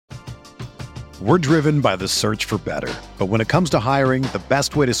We're driven by the search for better. But when it comes to hiring, the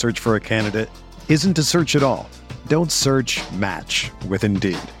best way to search for a candidate isn't to search at all. Don't search, match with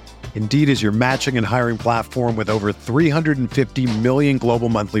Indeed. Indeed is your matching and hiring platform with over 350 million global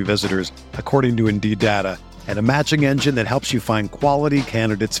monthly visitors, according to Indeed data, and a matching engine that helps you find quality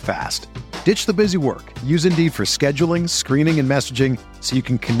candidates fast. Ditch the busy work. Use Indeed for scheduling, screening, and messaging so you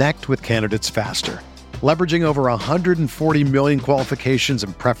can connect with candidates faster. Leveraging over 140 million qualifications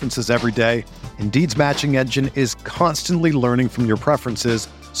and preferences every day, Indeed's matching engine is constantly learning from your preferences,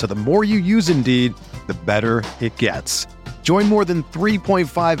 so the more you use Indeed, the better it gets. Join more than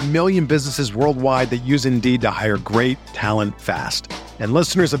 3.5 million businesses worldwide that use Indeed to hire great talent fast. And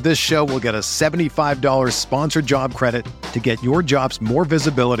listeners of this show will get a $75 sponsored job credit to get your jobs more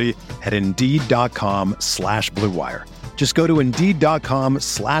visibility at Indeed.com/Blue Wire. Just go to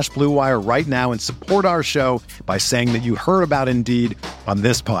Indeed.com/Blue Wire right now and support our show by saying that you heard about Indeed on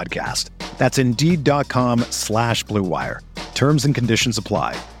this podcast. That's Indeed.com/Blue Wire. Terms and conditions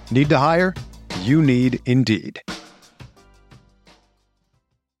apply. Need to hire? You need Indeed.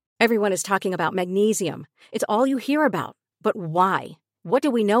 Everyone is talking about magnesium. It's all you hear about. But why? What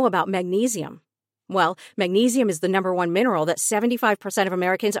do we know about magnesium? Well, magnesium is the number one mineral that 75% of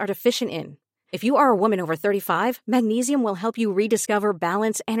Americans are deficient in. If you are a woman over 35, magnesium will help you rediscover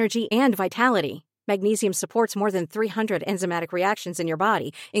balance, energy, and vitality. Magnesium supports more than 300 enzymatic reactions in your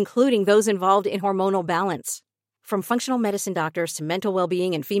body, including those involved in hormonal balance. From functional medicine doctors to mental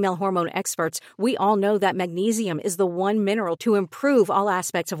well-being and female hormone experts, we all know that magnesium is the one mineral to improve all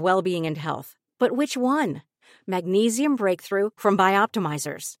aspects of well-being and health. But which one? Magnesium Breakthrough from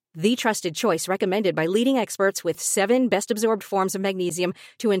Bioptimizers, the trusted choice recommended by leading experts with 7 best-absorbed forms of magnesium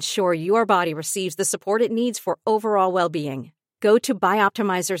to ensure your body receives the support it needs for overall well-being. Go to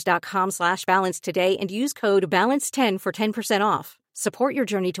bioptimizers.com/balance today and use code BALANCE10 for 10% off. Support your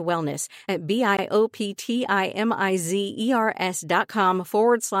journey to wellness at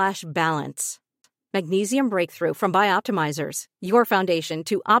bioptimizers.com/balance. Magnesium Breakthrough from Bioptimizers, your foundation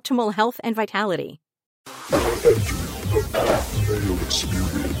to optimal health and vitality. Enter the Pat Mayo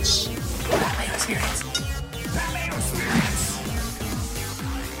Experience. Pat Mayo Experience. Pat Mayo Experience.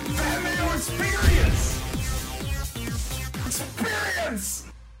 Pat Mayo Experience. Experience.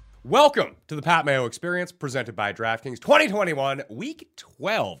 Welcome to the Pat Mayo Experience, presented by DraftKings. 2021 Week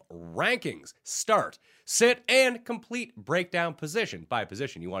 12 rankings start. Sit and complete breakdown position by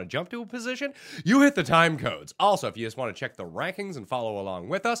position. You want to jump to a position? You hit the time codes. Also, if you just want to check the rankings and follow along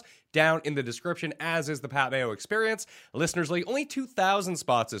with us, down in the description, as is the Pat Mayo Experience. Listeners League, only 2,000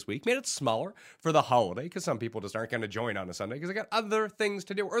 spots this week. Made it smaller for the holiday because some people just aren't going to join on a Sunday because they got other things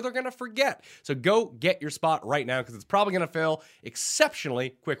to do or they're going to forget. So go get your spot right now because it's probably going to fill exceptionally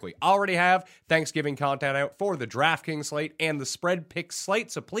quickly. Already have Thanksgiving content out for the DraftKings slate and the Spread Pick slate.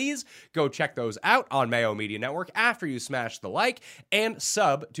 So please go check those out on Mayo Media Network after you smash the like and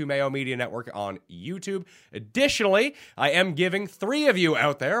sub to Mayo Media Network on YouTube. Additionally, I am giving 3 of you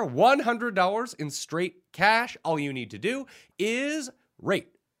out there $100 in straight cash. All you need to do is rate,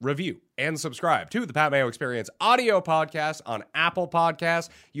 review, and subscribe to the Pat Mayo Experience audio podcast on Apple Podcasts.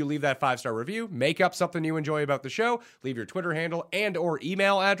 You leave that 5-star review, make up something you enjoy about the show, leave your Twitter handle and or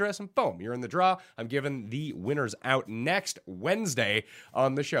email address, and boom, you're in the draw. I'm giving the winners out next Wednesday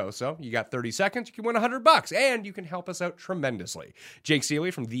on the show. So you got 30 seconds, you can win $100, and you can help us out tremendously. Jake Seeley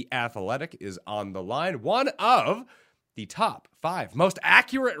from The Athletic is on the line, one of the top 5 most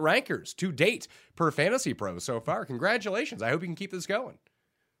accurate rankers to date per Fantasy Pros so far. Congratulations. I hope you can keep this going.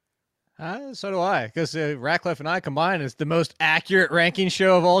 So do I, because Ratcliffe and I combined is the most accurate ranking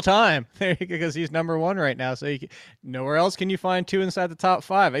show of all time because he's number 1 right now. So nowhere else can you find 2 inside the top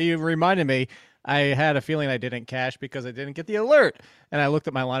 5. You reminded me, I had a feeling I didn't cash because I didn't get the alert. And I looked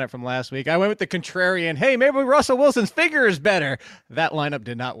at my lineup from last week. I went with the contrarian, hey, maybe Russell Wilson's figure is better. That lineup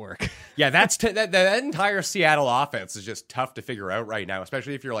did not work. Yeah, that entire Seattle offense is just tough to figure out right now,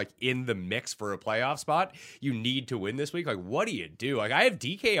 especially if you're like in the mix for a playoff spot. You need to win this week. Like, what do you do? Like, I have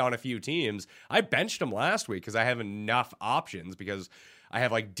DK on a few teams. I benched him last week because I have enough options because I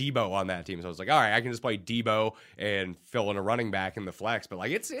have like Debo on that team. So I was like, all right, I can just play Debo and fill in a running back in the flex. But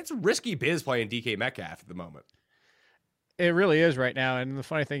like, it's risky biz playing DK Metcalf at the moment. It really is right now. And the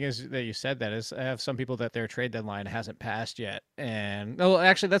funny thing is that you said that is I have some people that their trade deadline hasn't passed yet. And well,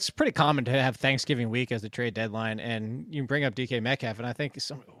 actually, that's pretty common to have Thanksgiving week as the trade deadline. And you bring up DK Metcalf. And I think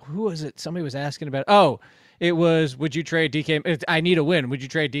who was it? Somebody was asking about, it was, would you trade DK? I need a win. Would you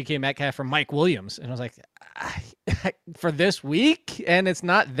trade DK Metcalf for Mike Williams? And I was like, for this week? And it's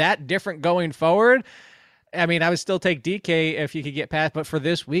not that different going forward. I mean, I would still take DK if you could get past, but for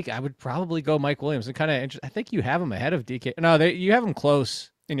this week, I would probably go Mike Williams. And kind of, I think you have him ahead of DK. No, you have him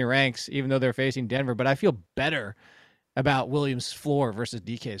close in your ranks, even though they're facing Denver. But I feel better about Williams' floor versus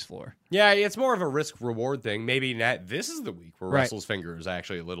DK's floor. Yeah, it's more of a risk-reward thing. Maybe this is the week where Right. Russell's finger is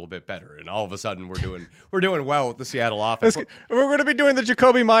actually a little bit better, and all of a sudden we're doing well with the Seattle offense. We're going to be doing the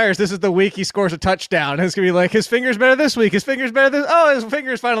Jacoby Myers. This is the week he scores a touchdown. It's going to be like, his finger's better this week. His finger's better this. Oh, his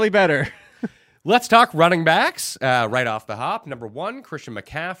finger's finally better. Let's talk running backs right off the hop. Number 1, Christian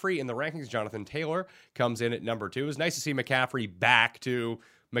McCaffrey in the rankings. Jonathan Taylor comes in at number 2. It's nice to see McCaffrey back to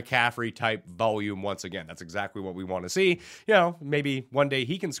McCaffrey type volume once again. That's exactly what we want to see. You know, maybe one day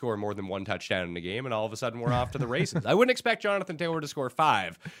he can score more than 1 touchdown in a game, and all of a sudden we're off to the races. I wouldn't expect Jonathan Taylor to score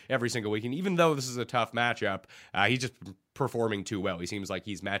 5 every single week, and even though this is a tough matchup, he's just performing too well. He seems like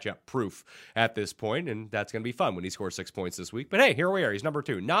he's matchup proof at this point, and that's going to be fun when he scores 6 points this week. But hey, here we are. He's number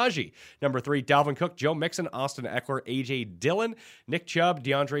 2. Najee. Number 3, Dalvin Cook, Joe Mixon, Austin Eckler, A.J. Dillon, Nick Chubb,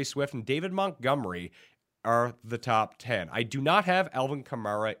 DeAndre Swift, and David Montgomery are the top 10. I do not have Alvin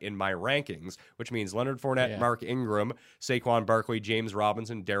Kamara in my rankings, which means Leonard Fournette, Mark Ingram, Saquon Barkley, James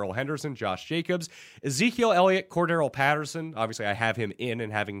Robinson, Darrell Henderson, Josh Jacobs, Ezekiel Elliott, Cordero Patterson. Obviously, I have him in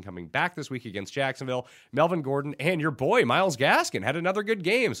and having him coming back this week against Jacksonville. Melvin Gordon, and your boy, Myles Gaskin, had another good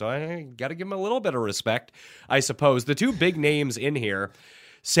game, so I got to give him a little bit of respect, I suppose. The 2 big names in here,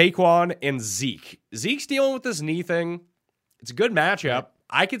 Saquon and Zeke. Zeke's dealing with this knee thing. It's a good matchup.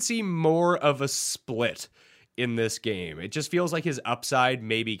 I could see more of a split in this game. It just feels like his upside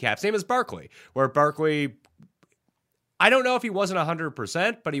may be capped. Same as Barkley, where Barkley, I don't know if he wasn't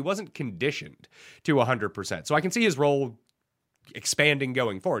 100%, but he wasn't conditioned to 100%. So I can see his role expanding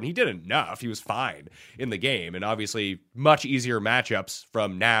going forward. And he did enough. He was fine in the game. And obviously much easier matchups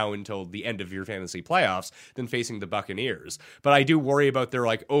from now until the end of your fantasy playoffs than facing the Buccaneers. But I do worry about their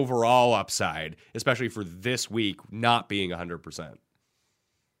overall upside, especially for this week, not being 100%.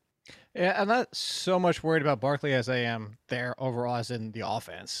 Yeah, I'm not so much worried about Barkley as I am there overall as in the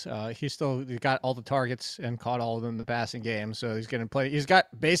offense. He's got all the targets and caught all of them in the passing game, so he's going to play. He's got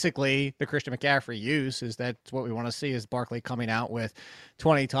basically the Christian McCaffrey use. That's what we want to see, is Barkley coming out with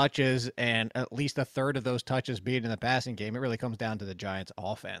 20 touches and at least a third of those touches being in the passing game. It really comes down to the Giants'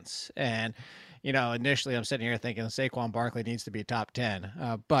 offense. And, initially I'm sitting here thinking Saquon Barkley needs to be top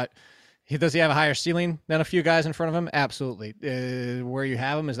 10, but does he have a higher ceiling than a few guys in front of him? Absolutely. Where you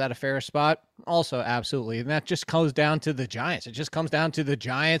have him, is that a fair spot? Also, absolutely. And that just comes down to the Giants. It just comes down to the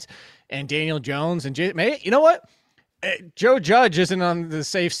Giants and Daniel Jones. And you know what? Joe Judge isn't on the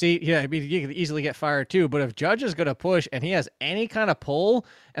safe seat. Yeah, he could easily get fired too. But if Judge is going to push and he has any kind of pull,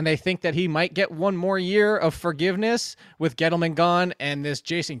 and they think that he might get one more year of forgiveness with Gettleman gone, and this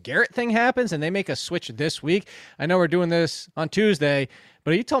Jason Garrett thing happens, and they make a switch this week. I know we're doing this on Tuesday,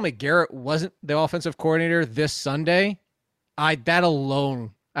 but you told me Garrett wasn't the offensive coordinator this Sunday. That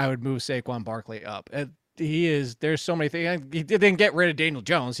alone, I would move Saquon Barkley up. There's so many things. He didn't get rid of Daniel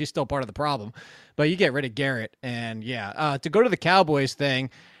Jones. He's still part of the problem. But you get rid of Garrett. And to go to the Cowboys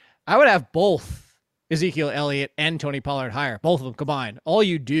thing, I would have both Ezekiel Elliott and Tony Pollard higher, both of them combined. All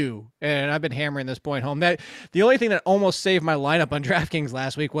you do, and I've been hammering this point home, that the only thing that almost saved my lineup on DraftKings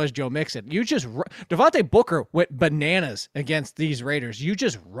last week was Joe Mixon. Devontae Booker went bananas against these Raiders. You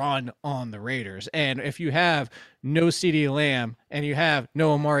just run on the Raiders. And if you have no CeeDee Lamb and you have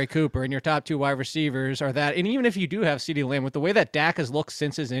no Amari Cooper and your top 2 wide receivers are that, and even if you do have CeeDee Lamb, with the way that Dak has looked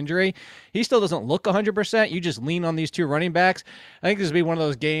since his injury, he still doesn't look 100%. You just lean on these 2 running backs. I think this would be one of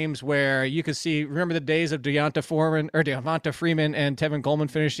those games where you could see, remember the days of Devonta Freeman and Tevin Coleman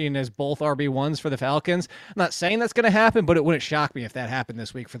finishing as both RB1s for the Falcons? I'm not saying that's going to happen, but it wouldn't shock me if that happened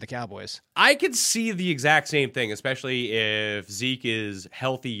this week for the Cowboys. I could see the exact same thing, especially if Zeke is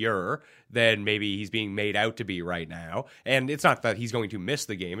healthier than maybe he's being made out to be right now. And it's not that he's going to miss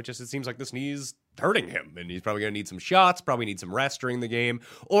the game. It seems like this knee's hurting him, and he's probably going to need some shots, probably need some rest during the game.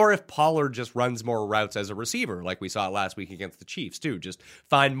 Or if Pollard just runs more routes as a receiver, like we saw last week against the Chiefs too, just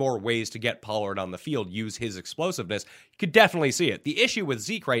find more ways to get Pollard on the field, use his explosiveness. You could definitely see it. The issue with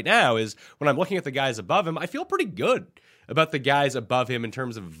Zeke right now is when I'm looking at the guys above him, I feel pretty good about the guys above him in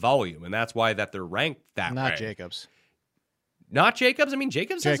terms of volume, and that's why that they're ranked that way. Not Jacobs. Not Jacobs? I mean,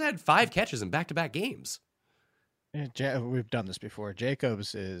 Jacobs has had 5 catches in back-to-back games. We've done this before.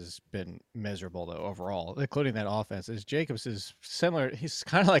 Jacobs has been miserable, though, overall, including that offense. Jacobs is similar. He's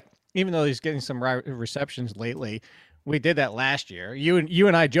kind of like, even though he's getting some receptions lately, we did that last year. You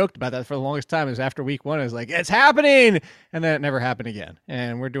and I joked about that for the longest time. It was after week 1. It was like, it's happening! And then it never happened again.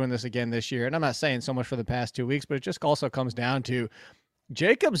 And we're doing this again this year. And I'm not saying so much for the past 2 weeks, but it just also comes down to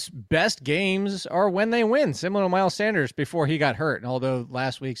Jacobs' best games are when they win, similar to Miles Sanders before he got hurt. And although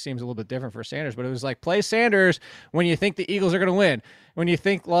last week seems a little bit different for Sanders, but it was like, play Sanders when you think the Eagles are going to win, when you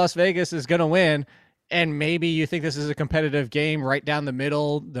think Las Vegas is going to win, and maybe you think this is a competitive game right down the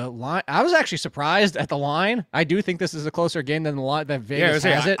middle. The line, I was actually surprised at the line. I do think this is a closer game than the line that Vegas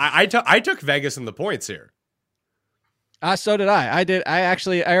has it. I took Vegas in the points here. So did I.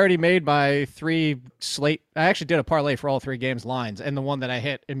 I already made my 3 slate. I actually did a parlay for all 3 games lines, and the one that I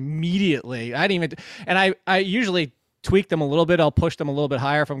hit immediately. I didn't even, and I usually tweak them a little bit. I'll push them a little bit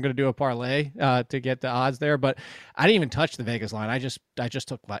higher if I'm going to do a parlay to get the odds there. But I didn't even touch the Vegas line. I just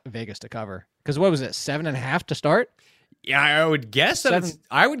took Vegas to cover. Because what was it, 7.5 to start? Yeah, I would guess that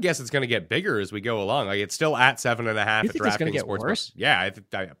it's going to get bigger as we go along. Like it's still at 7.5 at DraftKings Sportsbook. Yeah,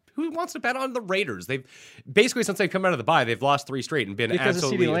 who wants to bet on the Raiders? They've basically since they've come out of the bye, they've lost 3 straight and been because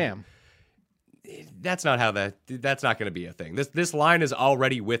absolutely. Of CeeDee Lamb. That's not that's not going to be a thing. This line is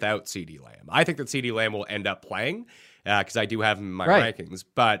already without CeeDee Lamb. I think that CeeDee Lamb will end up playing because I do have him in my rankings,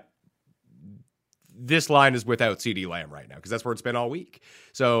 but this line is without CeeDee Lamb right now because that's where it's been all week.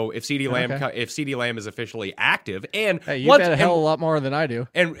 So if CeeDee Lamb is officially active, and you bet a hell of a lot more than I do.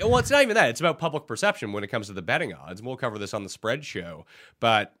 And well, it's not even that; it's about public perception when it comes to the betting odds. And we'll cover this on the spread show.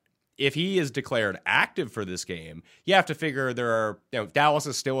 But if he is declared active for this game, you have to figure Dallas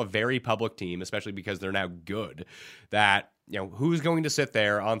is still a very public team, especially because they're now good. That who's going to sit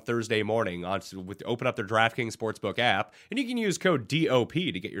there on Thursday morning open up their DraftKings Sportsbook app, and you can use code DOP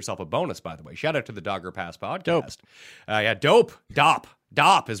to get yourself a bonus, by the way. Shout out to the Dogger Pass podcast. Dope.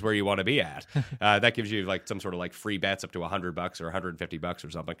 DOP is where you want to be at. That gives you like some sort of like free bets up to $100 or $150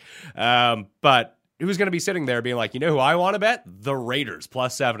 or something. But who's going to be sitting there being like, who I want to bet? The Raiders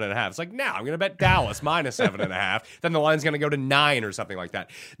plus 7.5. It's like, no, I'm going to bet Dallas minus 7.5. Then the line's going to go to 9 or something like that.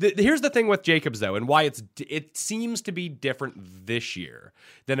 Here's the thing with Jacobs, though, and why it seems to be different this year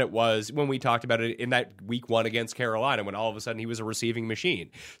than it was when we talked about it in that week 1 against Carolina when all of a sudden he was a receiving machine.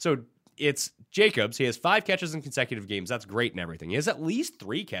 So it's Jacobs. He has 5 catches in consecutive games. That's great and everything. He has at least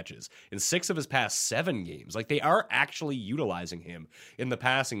 3 catches in 6 of his past 7 games. Like, they are actually utilizing him in the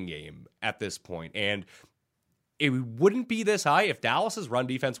passing game at this point. And it wouldn't be this high if Dallas's run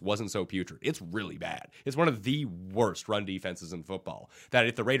defense wasn't so putrid. It's really bad. It's one of the worst run defenses in football. That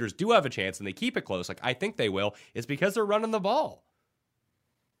if the Raiders do have a chance and they keep it close, like I think they will, it's because they're running the ball.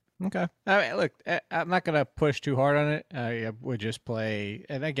 Okay. I mean, look, I'm not going to push too hard on it. I would just play.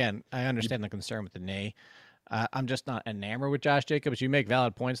 And again, I understand the concern with the knee. I'm just not enamored with Josh Jacobs. You make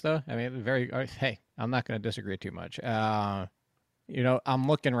valid points, though. I mean, hey, I'm not going to disagree too much. I'm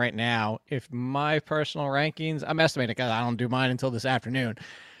looking right now. If my personal rankings, I'm estimating because I don't do mine until this afternoon.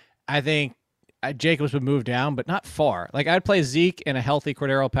 I think Jacobs would move down, but not far. Like, I'd play Zeke and a healthy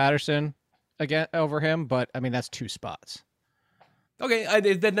Cordero Patterson again over him, but I mean, that's 2 spots.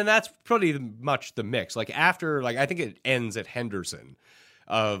 Okay, then that's pretty much the mix. Like after, like I think it ends at Henderson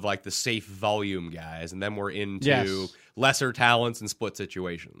of like the safe volume guys, and then we're into lesser talents and split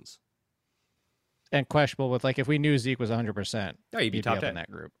situations. And questionable with like if we knew Zeke was 100%, he'd be top 10 in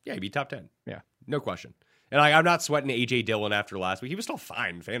that group. Yeah, he'd be top 10. Yeah, no question. And I'm not sweating AJ Dillon after last week. He was still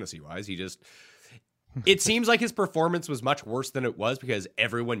fine fantasy wise. It seems like his performance was much worse than it was because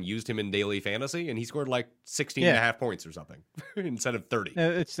everyone used him in daily fantasy, and he scored like 16 and a half points or something instead of 30.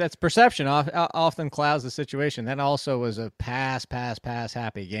 That's perception often clouds the situation. That also was a pass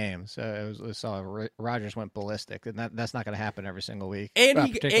happy game. So Rodgers went ballistic, and that's not going to happen every single week,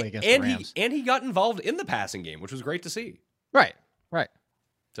 particularly against the Rams. He got involved in the passing game, which was great to see. Right.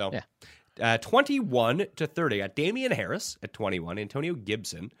 So, 21-30. Got Damian Harris at 21, Antonio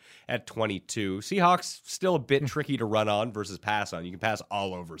Gibson at 22. Seahawks still a bit tricky to run on versus pass on. You can pass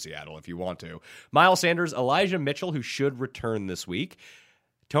all over Seattle if you want to. Miles Sanders, Elijah Mitchell, who should return this week.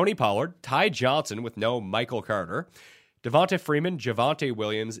 Tony Pollard, Ty Johnson with no Michael Carter. Devonta Freeman, Javonte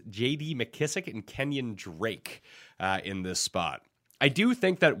Williams, J.D. McKissick, and Kenyon Drake in this spot. I do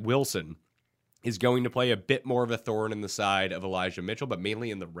think that Wilson is going to play a bit more of a thorn in the side of Elijah Mitchell, but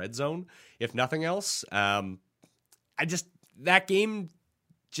mainly in the red zone, if nothing else. That game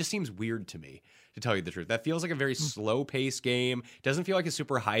just seems weird to me, to tell you the truth. That feels like a very slow-paced game. Doesn't feel like a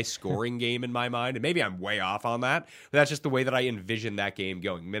super high-scoring game in my mind, and maybe I'm way off on that, but that's just the way that I envision that game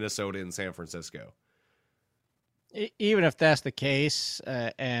going, Minnesota and San Francisco. Even if that's the case,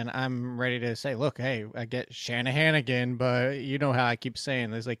 and I'm ready to say, look, hey, I get Shanahan again, but you know how I keep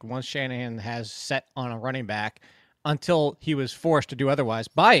saying, there's like once Shanahan has set on a running back, until he was forced to do otherwise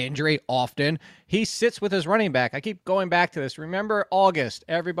by injury often, he sits with his running back. I keep going back to this. Remember August,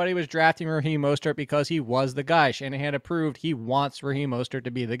 everybody was drafting Raheem Mostert because he was the guy. Shanahan approved he wants Raheem Mostert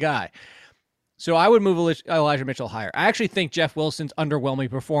to be the guy. So I would move Elijah Mitchell higher. I actually think Jeff Wilson's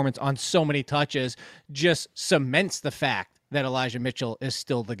underwhelming performance on so many touches just cements the fact that Elijah Mitchell is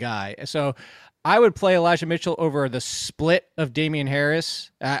still the guy. So I would play Elijah Mitchell over the split of Damian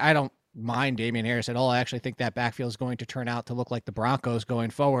Harris. I don't mind Damian Harris at all. I actually think that backfield is going to turn out to look like the Broncos going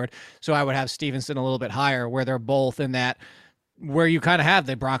forward. So I would have Stevenson a little bit higher, where they're both in that, where you kind of have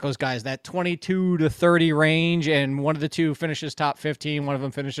the Broncos guys, that 22 to 30 range, and one of the two finishes top 15, one of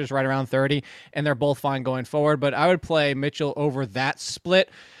them finishes right around 30, and they're both fine going forward. But I would play Mitchell over that split.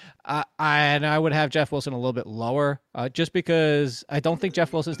 And I would have Jeff Wilson a little bit lower, just because I don't think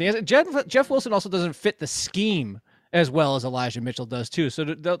Jeff Wilson's the answer. Jeff Wilson also doesn't fit the scheme as well as Elijah Mitchell does too. So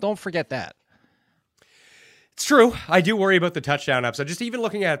don't forget that. It's true. I do worry about the touchdown upside. Just even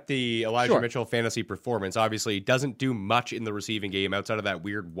looking at the Elijah Sure. Mitchell fantasy performance, obviously doesn't do much in the receiving game outside of that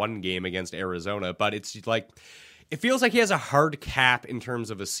weird one game against Arizona, but it's like, it feels like he has a hard cap in terms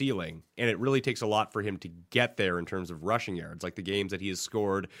of a ceiling, and it really takes a lot for him to get there in terms of rushing yards. Like the games that he has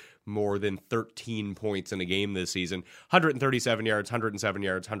scored more than 13 points in a game this season, 137 yards, 107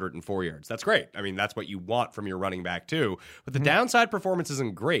 yards, 104 yards. That's great. I mean, that's what you want from your running back too. But the downside performance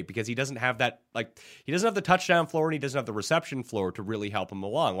isn't great because he doesn't have that, like, he doesn't have the touchdown floor and he doesn't have the reception floor to really help him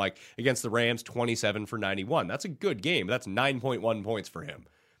along. Like against the Rams, 27 for 91. That's a good game. That's 9.1 points for him.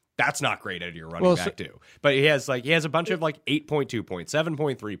 That's not great out of your running back too. But he has a bunch of like 8.2 points,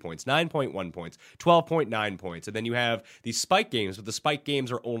 7.3 points, 9.1 points, 12.9 points. And then you have these spike games, but the spike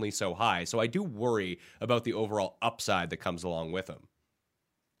games are only so high. So I do worry about the overall upside that comes along with him.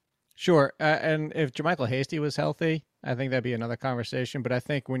 Sure. And if Jermichael Hasty was healthy, I think that'd be another conversation. But I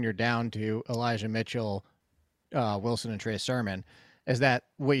think when you're down to Elijah Mitchell, Wilson, and Trey Sermon, is that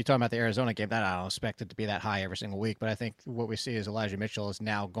what you're talking about the Arizona game? That I don't expect it to be that high every single week, but I think what we see is Elijah Mitchell is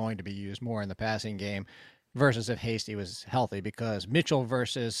now going to be used more in the passing game versus if Hasty was healthy, because Mitchell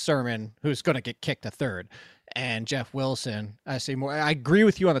versus Sermon, who's going to get kicked to third, and Jeff Wilson, I see more. I agree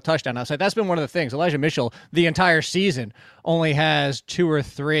with you on the touchdown upside. That's been one of the things. Elijah Mitchell, the entire season, only has 2 or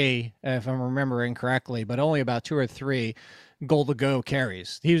 3, if I'm remembering correctly, but only about 2 or 3 goal-to-go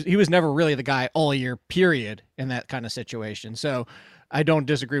carries. He was never really the guy all year, period, in that kind of situation. So I don't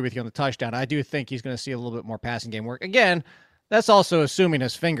disagree with you on the touchdown. I do think he's going to see a little bit more passing game work. Again, that's also assuming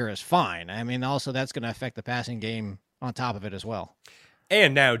his finger is fine. I mean, also that's going to affect the passing game on top of it as well.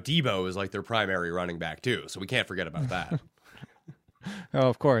 And now Debo is like their primary running back too, so we can't forget about that. Oh,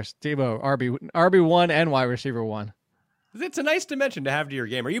 of course. Debo, RB1 and wide receiver 1. It's a nice dimension to have to your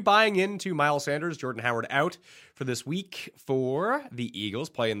game. Are you buying into Miles Sanders, Jordan Howard out for this week for the Eagles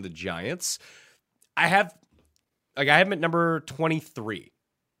playing the Giants? I have him at number 23.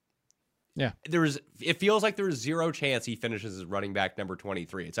 Yeah. It feels like there's zero chance he finishes as running back number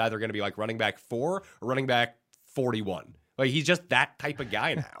 23. It's either going to be like running back 4 or running back 41. Like he's just that type of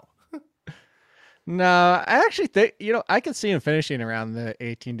guy now. No, I actually think, I could see him finishing around the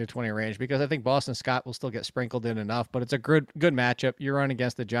 18 to 20 range, because I think Boston Scott will still get sprinkled in enough, but it's a good matchup. You run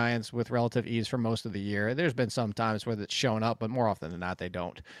against the Giants with relative ease for most of the year. There's been some times where it's shown up, but more often than not, they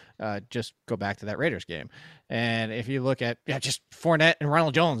don't. Just go back to that Raiders game. And if you look at just Fournette and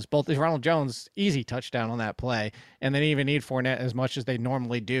Ronald Jones, both Ronald Jones, easy touchdown on that play. And they didn't even need Fournette as much as they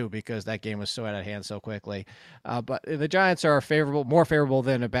normally do because that game was so out of hand so quickly. But the Giants are more favorable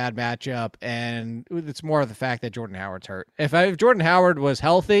than a bad matchup. And it's more of the fact that Jordan Howard's hurt. If Jordan Howard was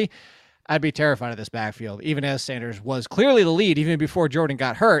healthy, I'd be terrified of this backfield, even as Sanders was clearly the lead even before Jordan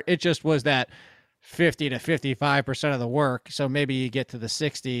got hurt. It just was that 50 to 55% of the work. So maybe you get to the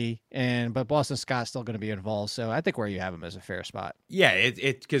 60, but Boston Scott's still going to be involved. So I think where you have him is a fair spot. Yeah,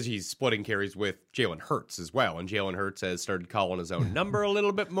 it's because he's splitting carries with Jalen Hurts as well. And Jalen Hurts has started calling his own number a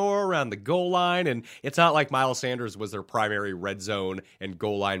little bit more around the goal line. And it's not like Miles Sanders was their primary red zone and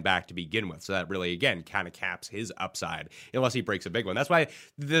goal line back to begin with. So that really, again, kind of caps his upside unless he breaks a big one. That's why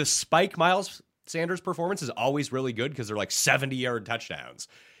the spike Miles Sanders performance is always really good, because they're like 70-yard touchdowns.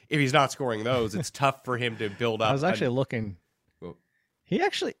 If he's not scoring those, it's tough for him to build up. I was actually looking. He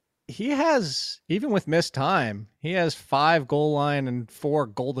has, even with missed time, he has 5 goal line and 4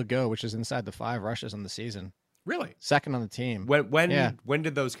 goal to go, which is inside the 5 rushes on the season. Really? Second on the team. When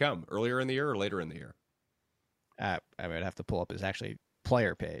did those come? Earlier in the year or later in the year? I would have to pull up his actually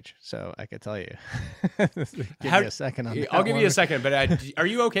player page, so I could tell you. Give me a second on that. I'll give you a second, but are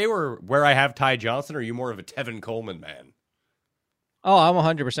you okay where I have Ty Johnson, or are you more of a Tevin Coleman man? Oh, I'm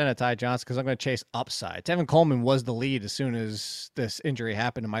 100% at Ty Johnson because I'm going to chase upside. Tevin Coleman was the lead as soon as this injury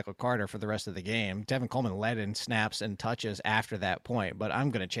happened to Michael Carter for the rest of the game. Tevin Coleman led in snaps and touches after that point, but I'm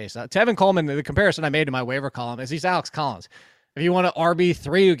going to chase up. Tevin Coleman, the comparison I made to my waiver column is he's Alex Collins. If you want an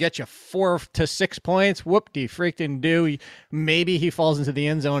RB3 who gets you 4 to 6 points, whoop-de-freaking do. Maybe he falls into the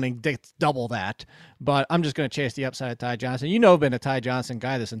end zone and gets double that, but I'm just going to chase the upside of Ty Johnson. I've been a Ty Johnson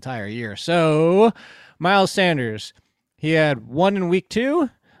guy this entire year. So, Miles Sanders, he had 1 in week 2,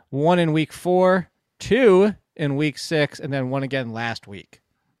 1 in week 4, 2 in week 6, and then 1 again last week.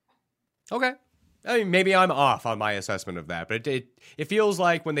 Okay. I mean, maybe I'm off on my assessment of that, but it feels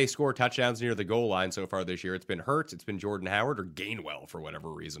like when they score touchdowns near the goal line so far this year, it's been Hurts, it's been Jordan Howard, or Gainwell for whatever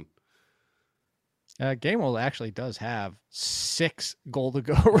reason. Gainwell actually does have 6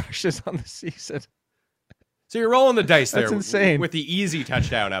 goal-to-go rushes on the season. So you're rolling the dice there. That's insane. With the easy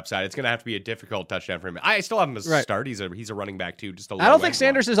touchdown upside. It's going to have to be a difficult touchdown for him. I still have him as a start. He's a running back too. Just a I don't think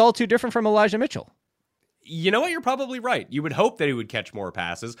Sanders is all too different from Elijah Mitchell. You know what? You're probably right. You would hope that he would catch more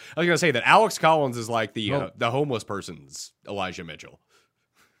passes. I was going to say that Alex Collins is like the homeless person's Elijah Mitchell.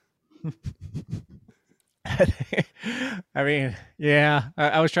 I mean, yeah.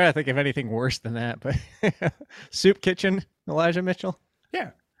 I was trying to think of anything worse than that, but Soup Kitchen Elijah Mitchell.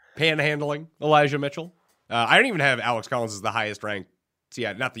 Yeah. Panhandling Elijah Mitchell. I don't even have Alex Collins as the highest ranked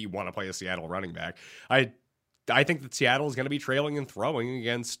Seattle. Not that you want to play a Seattle running back. I think that Seattle is going to be trailing and throwing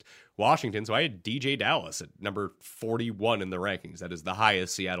against Washington. So I had DJ Dallas at number 41 in the rankings. That is the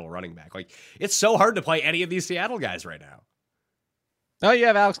highest Seattle running back. Like, it's so hard to play any of these Seattle guys right now. Oh, you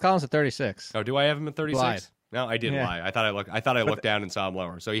have Alex Collins at 36. Oh, do I have him at 36? Lied. No, I didn't lie. I thought I looked down and saw him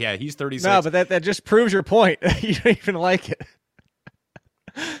lower. So yeah, he's 36. No, but that just proves your point. You don't even like it.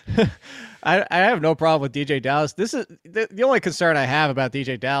 I have no problem with DJ Dallas. This is the only concern I have about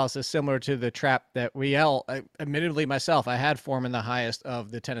DJ Dallas is similar to the trap that we admittedly myself, I had Foreman the highest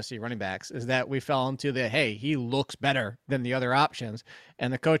of the Tennessee running backs, is that we fell into hey, he looks better than the other options.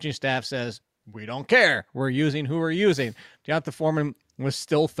 And the coaching staff says, we don't care. We're using who we're using. Deonta Foreman was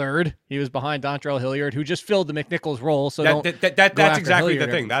still third. He was behind Dontrell Hilliard, who just filled the McNichols role. So that's exactly Hilliard.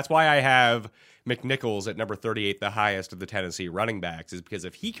 The thing. That's why I have McNichols at number 38, the highest of the Tennessee running backs, is because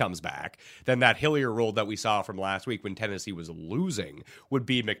if he comes back, then that Hilliard role that we saw from last week when Tennessee was losing would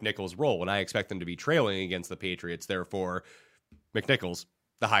be McNichols' role, and I expect them to be trailing against the Patriots. Therefore, McNichols,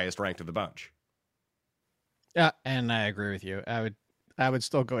 the highest ranked of the bunch. Yeah, and I agree with you. I would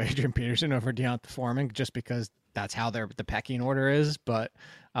still go Adrian Peterson over Deonta Foreman just because that's how the pecking order is. But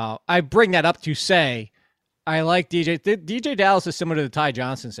I bring that up to say I like DJ Dallas is similar to the Ty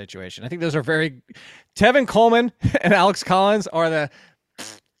Johnson situation. I think those are Tevin Coleman and Alex Collins are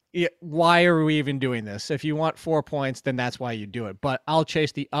why are we even doing this? If you want 4 points, then that's why you do it. But I'll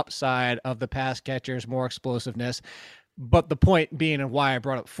chase the upside of the pass catchers, more explosiveness. But the point being and why I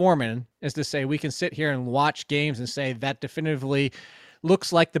brought up Foreman is to say we can sit here and watch games and say that definitively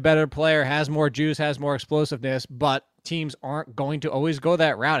looks like the better player, has more juice, has more explosiveness, but teams aren't going to always go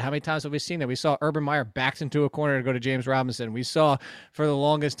that route. How many times have we seen that? We saw Urban Meyer backed into a corner to go to James Robinson. We saw for the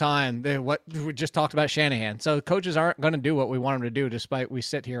longest time what we just talked about Shanahan. So coaches aren't going to do what we want them to do despite we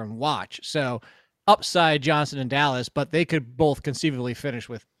sit here and watch. So upside Johnson and Dallas, but they could both conceivably finish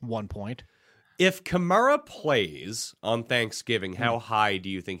with 1 point. If Kamara plays on Thanksgiving, how high do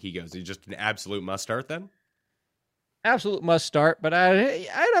you think he goes? Is he just an absolute must start then? Absolute must start, but I'd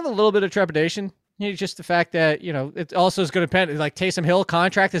have a little bit of trepidation. Just the fact that, it also is going to depend. Like Taysom Hill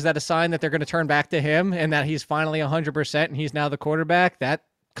contract, is that a sign that they're going to turn back to him and that he's finally 100% and he's now the quarterback? That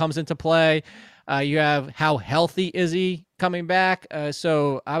comes into play. You have how healthy is he coming back?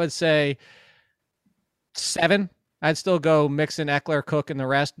 So I would say 7. I'd still go Mixon, Eckler, Cook, and the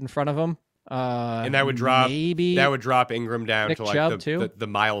rest in front of him. And that would drop Ingram down Nick to like the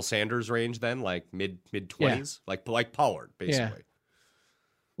Miles Sanders range then, like mid 20s, like Pollard basically.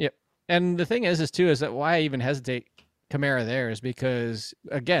 Yeah. Yep. And the thing is that why I even hesitate Kamara there is because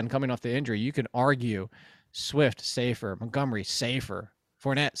again, coming off the injury, you can argue Swift safer, Montgomery safer,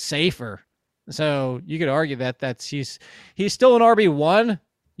 Fournette safer. So you could argue that he's still an RB1.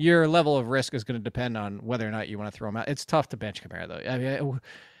 Your level of risk is going to depend on whether or not you want to throw him out. It's tough to bench Kamara though. I mean,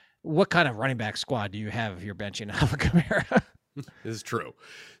 what kind of running back squad do you have if you're benching Alvin Kamara? This is true.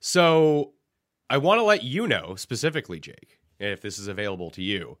 So I want to let you know specifically, Jake, if this is available to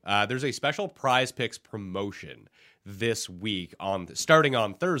you. There's a special Prize Picks promotion this week starting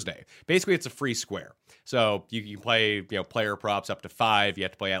on Thursday. Basically, it's a free square. So you can play player props up to 5. You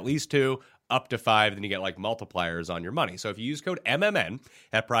have to play at least 2. Up to 5, then you get like multipliers on your money. So if you use code MMN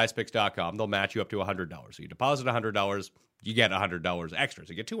at prizepicks.com, they'll match you up to $100. So you deposit $100, you get $100 extra.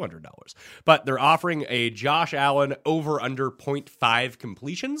 So you get $200. But they're offering a Josh Allen over under 0.5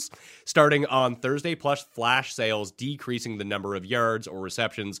 completions starting on Thursday, plus flash sales decreasing the number of yards or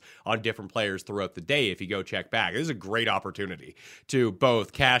receptions on different players throughout the day if you go check back. This is a great opportunity to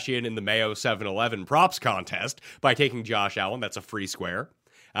both cash in the Mayo 7-Eleven props contest by taking Josh Allen. That's a free square.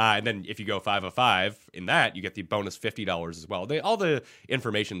 And then if you go 5 of 5 in that, you get the bonus $50 as well. All the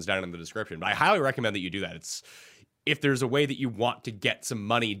information's down in the description, but I highly recommend that you do that. If there's a way that you want to get some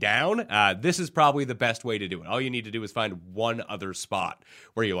money down, this is probably the best way to do it. All you need to do is find one other spot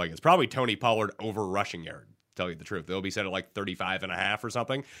where you like. It's probably Tony Pollard over rushing yard tell you the truth. They'll be set at like 35.5 or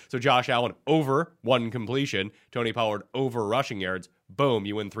something. So Josh Allen over 1 completion, Tony Pollard over rushing yards. Boom,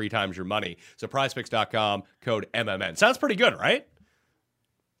 you win 3 times your money. So prizepicks.com, code MMN. Sounds pretty good, right?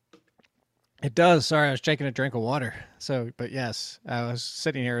 It does. Sorry, I was taking a drink of water. So, but yes, I was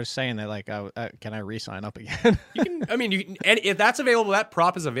sitting here saying that, like, can I re-sign up again? You can, and if that's available, that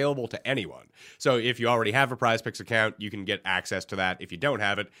prop is available to anyone. So if you already have a PrizePicks account, you can get access to that. If you don't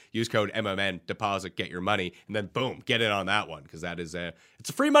have it, use code MMN, deposit, get your money, and then boom, get in on that one, because that is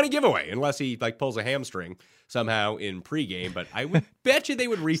it's a free money giveaway, unless he like pulls a hamstring somehow in pregame. But I would bet you they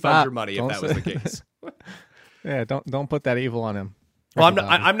would refund your money if that was the case. Yeah, don't put that evil on him. Well,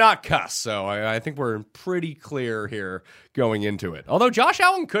 I'm not cuss, so I think we're pretty clear here going into it. Although Josh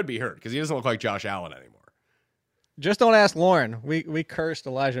Allen could be hurt because he doesn't look like Josh Allen anymore. Just don't ask Lauren. We cursed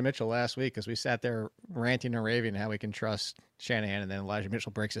Elijah Mitchell last week because we sat there ranting and raving how we can trust Shanahan, and then Elijah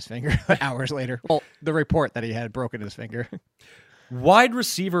Mitchell breaks his finger hours later. Well, the report that he had broken his finger. Wide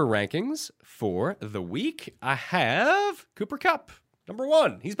receiver rankings for the week. I have Cooper Kupp. Number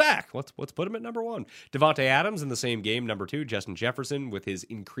 1, he's back. Let's put him at number 1. Devontae Adams in the same game. Number 2, Justin Jefferson with his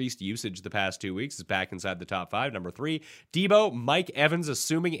increased usage the past 2 weeks is back inside the top 5. Number 3, Debo. Mike Evans,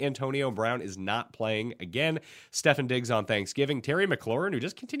 assuming Antonio Brown is not playing again. Stefan Diggs on Thanksgiving. Terry McLaurin, who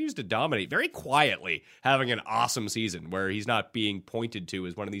just continues to dominate very quietly, having an awesome season where he's not being pointed to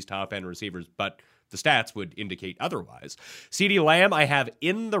as one of these top-end receivers, but the stats would indicate otherwise. CeeDee Lamb, I have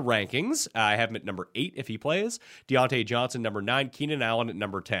in the rankings. I have him at number 8 if he plays. Deontay Johnson, number 9. Keenan Allen at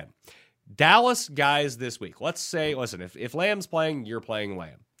number 10. Dallas guys this week. Let's say, listen, if Lamb's playing, you're playing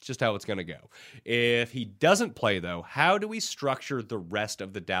Lamb. It's just how it's going to go. If he doesn't play, though, how do we structure the rest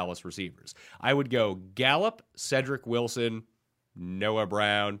of the Dallas receivers? I would go Gallup, Cedric Wilson, Noah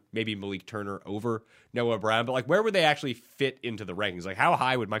Brown, maybe Malik Turner over Noah Brown. But, like, where would they actually fit into the rankings? Like, how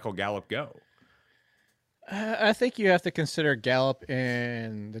high would Michael Gallup go? I think you have to consider Gallup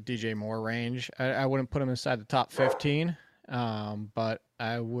in the DJ Moore range. I wouldn't put him inside the top 15, but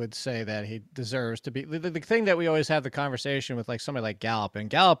I would say that he deserves to be. The thing that we always have the conversation with, like somebody like Gallup, and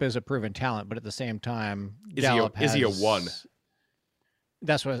Gallup is a proven talent, but at the same time, is he a 1?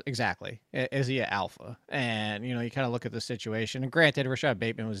 That's what exactly. Is he an alpha? And you kind of look at the situation. And granted, Rashad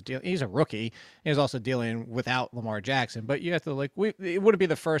Bateman he's a rookie. He was also dealing without Lamar Jackson. But you have to it wouldn't be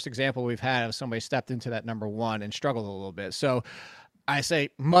the first example we've had of somebody stepped into that number 1 and struggled a little bit. So I say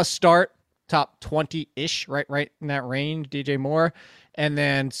must start top 20-ish, right in that range. DJ Moore. And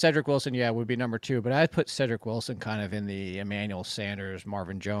then Cedric Wilson, would be number 2. But I'd put Cedric Wilson kind of in the Emmanuel Sanders,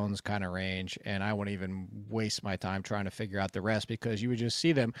 Marvin Jones kind of range. And I wouldn't even waste my time trying to figure out the rest because you would just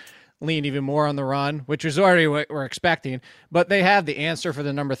see them lean even more on the run, which is already what we're expecting. But they have the answer for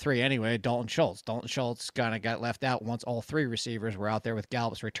the number 3 anyway, Dalton Schultz. Dalton Schultz kind of got left out once all 3 receivers were out there with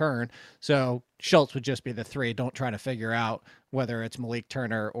Gallup's return. So Schultz would just be the 3. Don't try to figure out whether it's Malik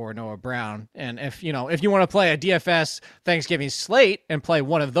Turner or Noah Brown. And if you want to play a DFS Thanksgiving slate and play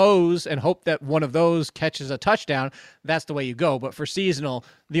one of those and hope that one of those catches a touchdown, that's the way you go. But for seasonal,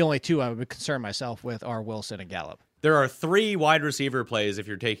 the only 2 I would concern myself with are Wilson and Gallup. There are 3 wide receiver plays if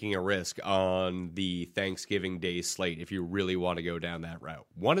you're taking a risk on the Thanksgiving Day slate, if you really want to go down that route.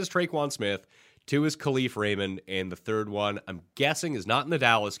 1 is Traquan Smith, 2 is Khalif Raymond, and the 3rd one, I'm guessing, is not in the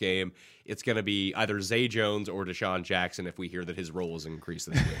Dallas game. It's going to be either Zay Jones or Deshaun Jackson if we hear that his role is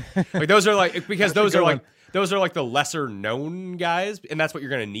increased this week. Like those are like because those are like the lesser known guys, and that's what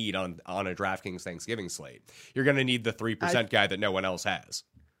you're going to need on a DraftKings Thanksgiving slate. You're going to need the 3% guy that no one else has.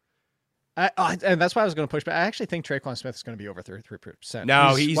 And that's why I was going to push back. I actually think Traquan Smith is going to be over 33%.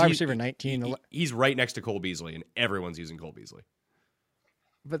 No, he's wide receiver 19. He's right next to Cole Beasley, and everyone's using Cole Beasley.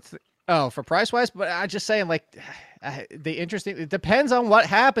 But for price wise, but I'm just saying, it depends on what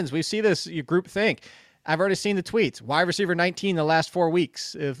happens. We see this group think. I've already seen the tweets. Wide receiver 19 the last 4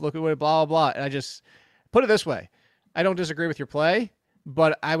 weeks. Look at what blah blah blah. And I just put it this way: I don't disagree with your play,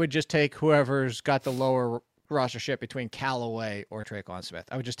 but I would just take whoever's got the lower rostership between Callaway or Traquan Smith.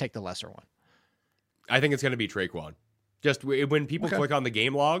 I would just take the lesser one. I think it's going to be Traquan. Just when people click on the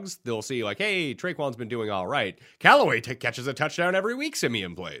game logs, they'll see hey, Traquan's been doing all right. Callaway catches a touchdown every week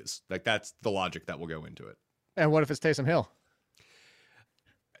Simeon plays. That's the logic that will go into it. And what if it's Taysom Hill?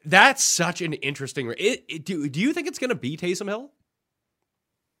 That's such an interesting... Do you think it's going to be Taysom Hill?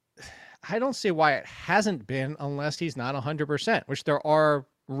 I don't see why it hasn't been unless he's not 100%, which there are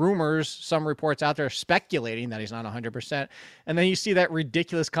rumors, some reports out there speculating that he's not 100%. And then you see that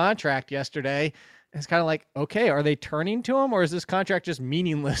ridiculous contract yesterday. It's kind of like, okay, are they turning to him, or is this contract just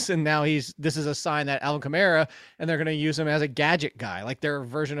meaningless? And now this is a sign that Alvin Kamara, and they're going to use him as a gadget guy, like their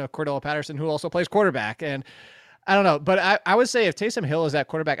version of Cordell Patterson, who also plays quarterback. And I don't know, but I would say if Taysom Hill is that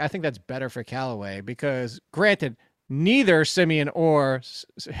quarterback, I think that's better for Callaway because, granted, neither Simeon or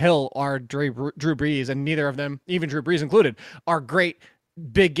Hill are Drew Brees, and neither of them, even Drew Brees included, are great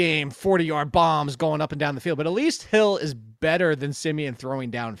big game 40-yard bombs going up and down the field. But at least Hill is better than Simeon throwing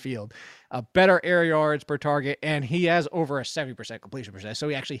downfield. Better air yards per target, and he has over a 70% completion percentage, so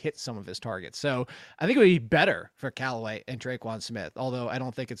he actually hits some of his targets. So I think it would be better for Callaway and Traquan Smith, although I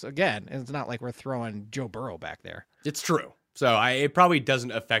don't think it's not like we're throwing Joe Burrow back there. It's true. So it probably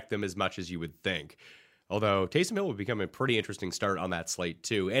doesn't affect them as much as you would think. Although Taysom Hill would become a pretty interesting start on that slate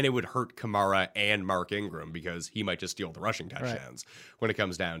too, and it would hurt Kamara and Mark Ingram because he might just steal the rushing touchdowns when it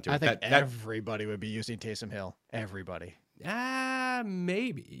comes down to it. I think everybody would be using Taysom Hill. Everybody.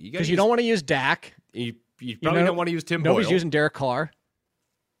 Maybe. Because you don't want to use Dak. You probably don't want to use Tim Boyle. Nobody's using Derek Carr.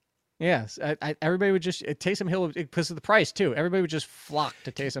 Yes, everybody would just Taysom Hill because of the price too. Everybody would just flock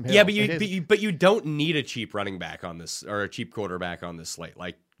to Taysom Hill. Yeah, but you don't need a cheap running back on this or a cheap quarterback on this slate.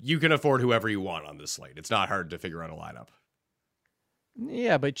 Like you can afford whoever you want on this slate. It's not hard to figure out a lineup.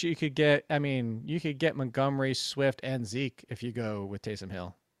 Yeah, but you could get Montgomery, Swift, and Zeke if you go with Taysom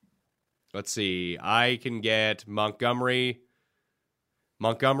Hill. Let's see. I can get Montgomery,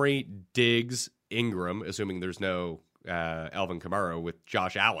 Diggs, Ingram, assuming there's no Alvin Kamara with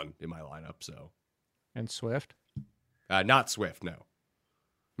Josh Allen in my lineup. So, and Swift? Not Swift, no.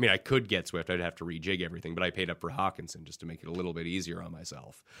 I mean, I could get Swift. I'd have to rejig everything, but I paid up for Hawkinson just to make it a little bit easier on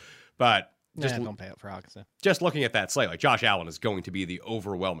myself. But don't pay up for Hawkinson. Just looking at that slate, like Josh Allen is going to be the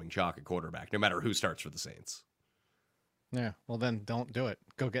overwhelming chalk at quarterback, no matter who starts for the Saints. Yeah, well then don't do it.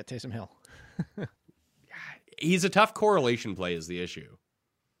 Go get Taysom Hill. He's a tough correlation play is the issue.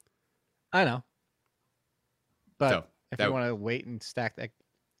 I know. But if you want to wait and stack that,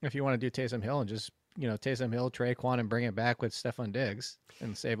 if you want to do Taysom Hill and just, Taysom Hill, Traquan, and bring it back with Stephon Diggs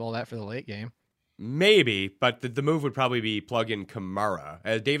and save all that for the late game. Maybe, but the move would probably be plug in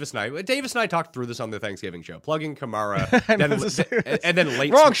Kamara. Davis and I talked through this on the Thanksgiving show. Plug in Kamara, and then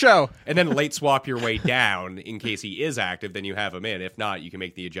late wrong show, and then late swap your way down in case he is active. Then you have him in. If not, you can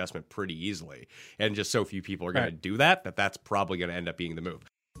make the adjustment pretty easily. And just so few people are going to do that's probably going to end up being the move.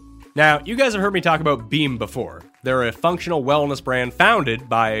 Now, you guys have heard me talk about Beam before. They're a functional wellness brand founded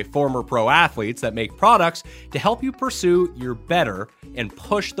by former pro athletes that make products to help you pursue your better and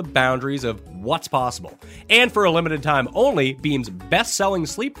push the boundaries of what's possible. And for a limited time only, Beam's best-selling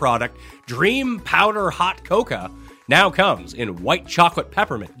sleep product, Dream Powder Hot Cocoa, now comes in white chocolate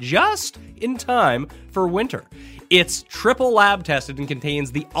peppermint, just in time for winter. It's triple lab tested and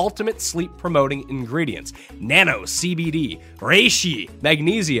contains the ultimate sleep promoting ingredients: nano CBD, reishi,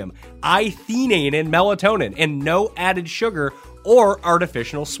 magnesium, I-theanine, and melatonin, and no added sugar or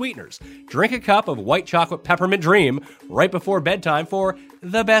artificial sweeteners. Drink a cup of white chocolate peppermint Dream right before bedtime for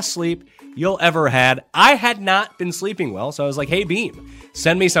the best sleep you'll ever had. I had not been sleeping well, so I was like, hey, Beam,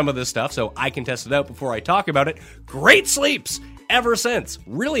 send me some of this stuff so I can test it out before I talk about it. Great sleeps ever since.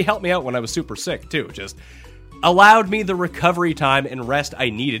 Really helped me out when I was super sick, too. Just allowed me the recovery time and rest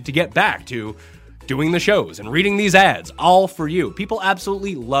I needed to get back to doing the shows and reading these ads, all for you. People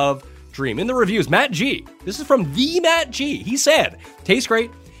absolutely love Dream. In the reviews, Matt G, this is from the Matt G, he said, tastes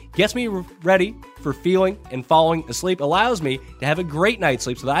great, gets me ready for feeling and falling asleep, allows me to have a great night's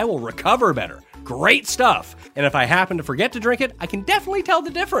sleep so that I will recover better. Great stuff. And if I happen to forget to drink it, I can definitely tell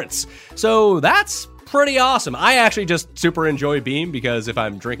the difference. So that's pretty awesome. I actually just super enjoy Beam because if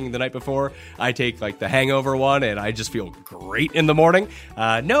I'm drinking the night before, I take like the hangover one and I just feel great in the morning.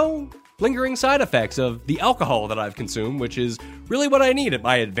 No lingering side effects of the alcohol that I've consumed, which is really what I need at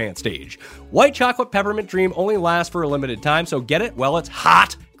my advanced age. White chocolate peppermint Dream only lasts for a limited time, so get it while it's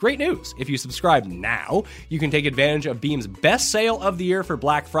hot. Great news. If you subscribe now, you can take advantage of Beam's best sale of the year for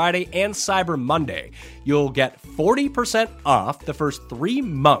Black Friday and Cyber Monday. You'll get 40% off the first 3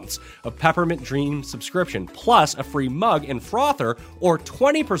 months of Peppermint Dream subscription, plus a free mug and frother, or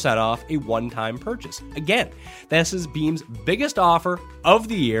 20% off a one-time purchase. Again, this is Beam's biggest offer of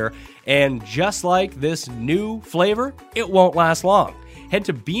the year, and just like this new flavor, it won't last long. Head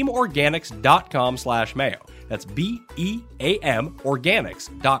to beamorganics.com/mayo. That's BEAM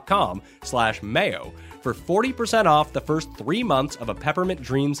organics.com/mayo for 40% off the first 3 months of a Peppermint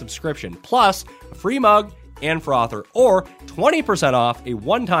Dream subscription, plus a free mug and frother, or 20% off a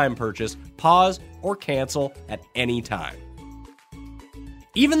one-time purchase, pause, or cancel at any time.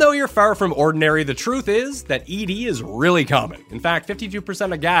 Even though you're far from ordinary, the truth is that ED is really common. In fact,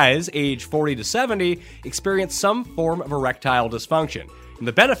 52% of guys age 40 to 70 experience some form of erectile dysfunction. And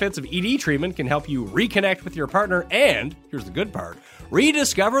the benefits of ED treatment can help you reconnect with your partner and, here's the good part,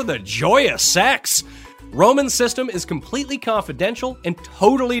 rediscover the joy of sex. Roman's system is completely confidential and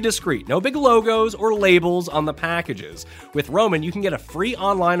totally discreet. No big logos or labels on the packages. With Roman, you can get a free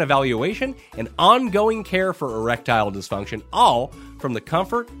online evaluation and ongoing care for erectile dysfunction, all from the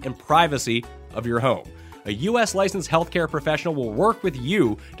comfort and privacy of your home. A U.S. licensed healthcare professional will work with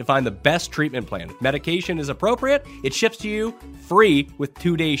you to find the best treatment plan. If medication is appropriate, it ships to you free with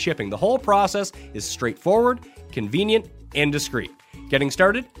 2-day shipping. The whole process is straightforward, convenient, and discreet. Getting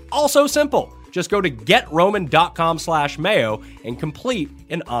started? Also simple. Just go to GetRoman.com/Mayo and complete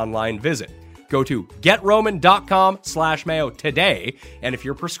an online visit. Go to GetRoman.com/Mayo today, and if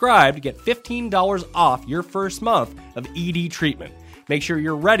you're prescribed, get $15 off your first month of ED treatment. Make sure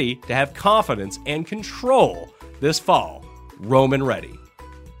you're ready to have confidence and control this fall. Roman ready.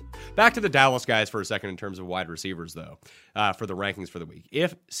 Back to the Dallas guys for a second in terms of wide receivers, though, for the rankings for the week.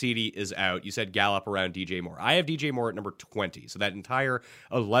 If CD is out, you said Gallup around DJ Moore. I have DJ Moore at number 20, so that entire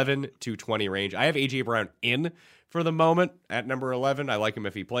 11 to 20 range. I have AJ Brown in for the moment at number 11. I like him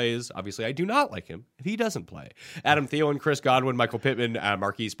if he plays. Obviously, I do not like him if he doesn't play. Adam Thielen, Chris Godwin, Michael Pittman,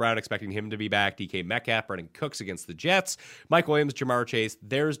 Marquise Brown, expecting him to be back. DK Metcalf, Brendan Cooks against the Jets. Mike Williams, Jamar Chase.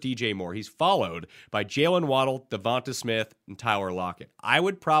 There's DJ Moore. He's followed by Jalen Waddle, Devonta Smith, and Tyler Lockett. I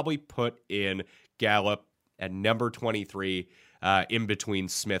would probably put in Gallup at number 23 in between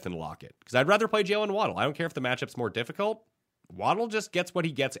Smith and Lockett, because I'd rather play Jalen Waddle. I don't care if the matchup's more difficult. Waddle just gets what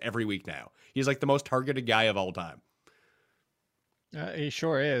he gets every week now. He's like the most targeted guy of all time. He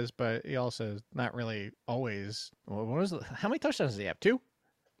sure is, but he also is not really always. How many touchdowns does he have? 2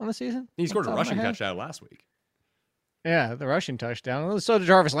 on the season? He scored a rushing touchdown last week. Yeah, the rushing touchdown. So did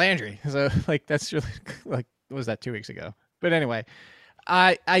Jarvis Landry. So that's really what was that 2 weeks ago? But anyway,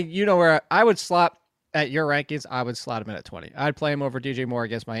 where I would slot at your rankings. I would slot him in at 20. I'd play him over DJ Moore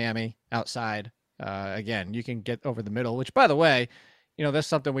against Miami outside. Again, you can get over the middle, which, by the way, that's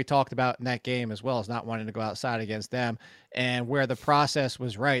something we talked about in that game as well, as not wanting to go outside against them. And where the process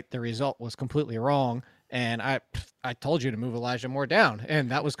was right, the result was completely wrong. And I told you to move Elijah Moore down, and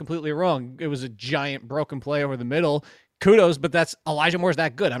that was completely wrong. It was a giant broken play over the middle. Kudos, but Elijah Moore's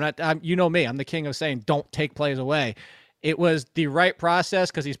that good. You know me, I'm the king of saying don't take plays away. It was the right process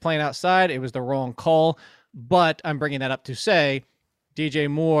because he's playing outside. It was the wrong call, but I'm bringing that up to say DJ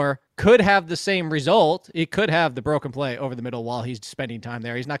Moore could have the same result. He could have the broken play over the middle while he's spending time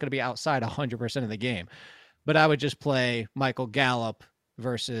there. He's not going to be outside 100% of the game. But I would just play Michael Gallup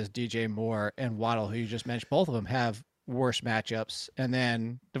versus DJ Moore and Waddle, who you just mentioned. Both of them have worse matchups. And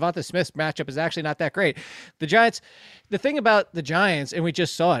then Devonta Smith's matchup is actually not that great. The Giants, the thing about the Giants, and we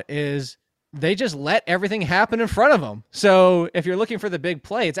just saw it, is they just let everything happen in front of them. So if you're looking for the big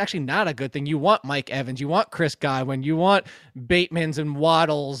play, it's actually not a good thing. You want Mike Evans, you want Chris Godwin, you want Batemans and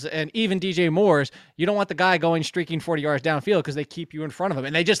Waddles and even DJ Moore's. You don't want the guy going streaking 40 yards downfield because they keep you in front of him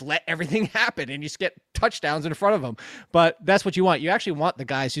and they just let everything happen and you just get touchdowns in front of them. But that's what you want. You actually want the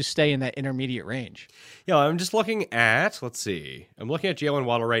guys who stay in that intermediate range. Yeah, I'm just looking at, let's see. I'm looking at Jalen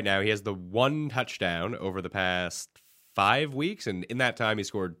Waddle right now. He has the 1 touchdown over the past 5 weeks, and in that time he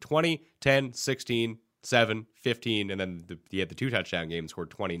scored 20, 10, 16, 7, 15, and then he had the 2 touchdown games, scored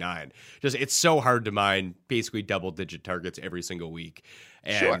 29. Just, it's so hard to mine basically double-digit targets every single week.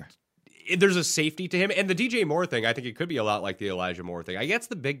 And sure. There's a safety to him. And the DJ Moore thing, I think it could be a lot like the Elijah Moore thing. I guess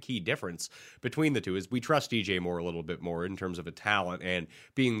the big key difference between the two is we trust DJ Moore a little bit more in terms of a talent and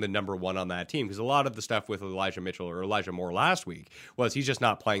being the number 1 on that team. Because a lot of the stuff with Elijah Mitchell or Elijah Moore last week was he's just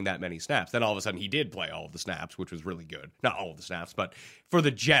not playing that many snaps. Then all of a sudden he did play all of the snaps, which was really good. Not all of the snaps, but for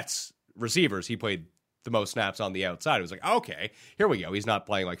the Jets receivers, he played the most snaps on the outside. It was like, okay, here we go. He's not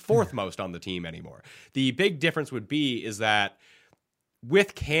playing like 4th most on the team anymore. The big difference would be is that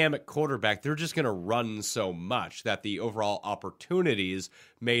with Cam at quarterback, they're just going to run so much that the overall opportunities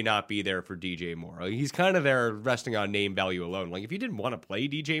may not be there for DJ Moore. He's kind of there resting on name value alone. Like, if you didn't want to play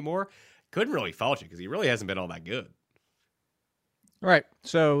DJ Moore, couldn't really fault you because he really hasn't been all that good. Right.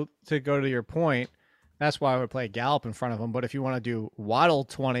 So to go to your point, that's why I would play Gallup in front of him. But if you want to do Waddle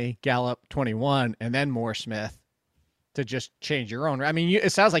 20, Gallup 21, and then Moore Smith to just change your own. I mean,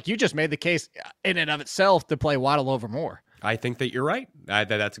 it sounds like you just made the case in and of itself to play Waddle over Moore. I think that you're right.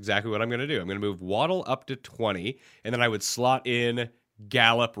 That's exactly what I'm going to do. I'm going to move Waddle up to 20, and then I would slot in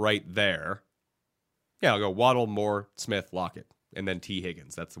Gallup right there. Yeah, I'll go Waddle, Moore, Smith, Lockett, and then T.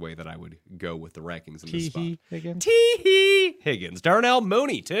 Higgins. That's the way that I would go with the rankings in this spot. Higgins. T. Higgins. Darnell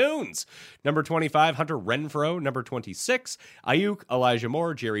Mooney, Tunes. Number 25, Hunter Renfrow. Number 26, Ayuk, Elijah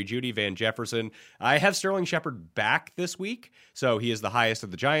Moore, Jerry Jeudy, Van Jefferson. I have Sterling Shepard back this week, so he is the highest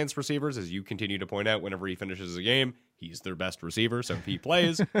of the Giants receivers, as you continue to point out whenever he finishes a game. he's their best receiver, so if he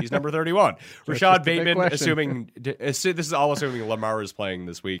plays, he's number 31. Rashad Bateman, this is all assuming Lamar is playing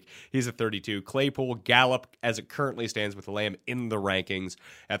this week. He's at 32. Claypool, Gallup, as it currently stands with the Lamb in the rankings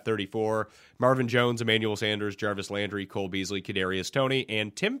at 34. Marvin Jones, Emmanuel Sanders, Jarvis Landry, Cole Beasley, Kadarius Toney,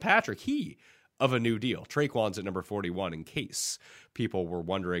 and Tim Patrick, he of a new deal. Traquan's at number 41 in case people were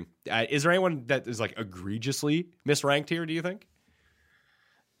wondering. Is there anyone that is like egregiously misranked here, do you think?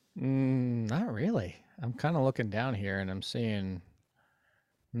 Not really. I'm kind of looking down here and I'm seeing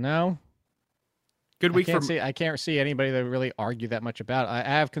no. Good week I can't see anybody that really argue that much about it. I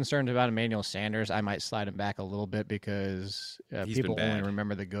have concerns about Emmanuel Sanders. I might slide him back a little bit because people only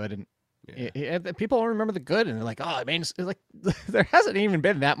remember the good, and people only remember the good, and they're like, "Oh, I mean, it's like there hasn't even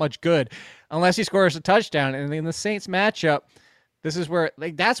been that much good, unless he scores a touchdown." And in the Saints matchup, this is where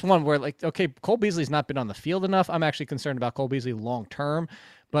that's one where okay, Cole Beasley's not been on the field enough. I'm actually concerned about Cole Beasley long term.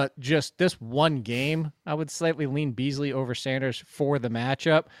 But just this one game, I would slightly lean Beasley over Sanders for the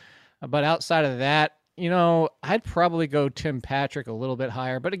matchup. But outside of that, I'd probably go Tim Patrick a little bit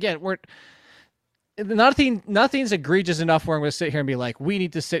higher. But again, nothing's egregious enough where I'm going to sit here and be like, we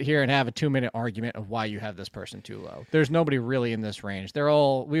need to sit here and have a 2-minute argument of why you have this person too low. There's nobody really in this range.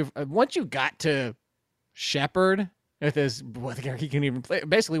 Once you got to Shepard, he can even play.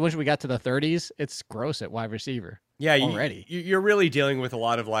 Basically, once we got to the 30s, it's gross at wide receiver. Yeah, already. You're really dealing with a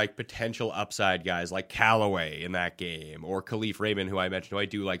lot of potential upside guys like Callaway in that game, or Khalif Raymond, who I mentioned, who I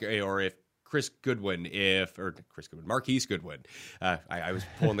do like, or if Marquise Goodwin. I was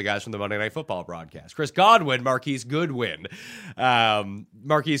pulling the guys from the Monday Night Football broadcast. Chris Godwin, Marquise Goodwin.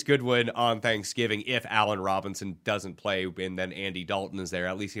 Marquise Goodwin on Thanksgiving, if Allen Robinson doesn't play, and then Andy Dalton is there,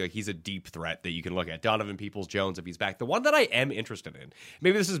 at least he's a deep threat that you can look at. Donovan Peoples-Jones, if he's back. The one that I am interested in,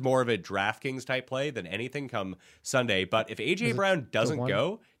 maybe this is more of a DraftKings type play than anything come Sunday, but if A.J. Brown doesn't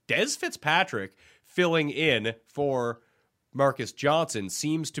go, Dez Fitzpatrick filling in for Marcus Johnson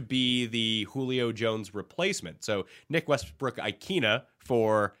seems to be the Julio Jones replacement. So Nick Westbrook-Ikina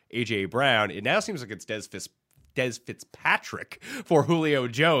for A.J. Brown. It now seems like it's Dez Fitzpatrick for Julio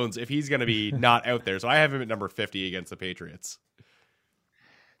Jones if he's going to be not out there. So I have him at number 50 against the Patriots.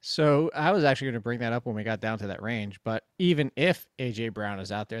 So I was actually going to bring that up when we got down to that range, but even if A.J. Brown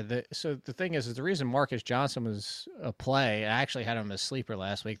is out there, the thing is the reason Marcus Johnson was a play, I actually had him as sleeper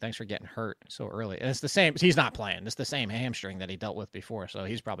last week. Thanks for getting hurt so early. And it's the same, he's not playing. It's the same hamstring that he dealt with before, so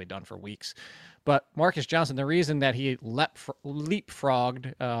he's probably done for weeks. But Marcus Johnson, the reason that he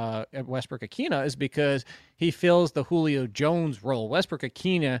leapfrogged at Westbrook-Ikina is because he fills the Julio Jones role.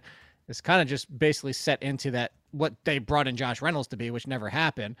 Westbrook-Ikina is kind of just basically set into that, what they brought in Josh Reynolds to be, which never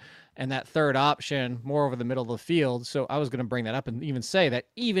happened, and that third option more over the middle of the field. So I was going to bring that up and even say that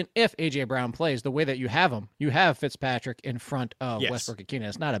even if A.J. Brown plays the way that you have him, you have Fitzpatrick in front of Westbrook-Ikina.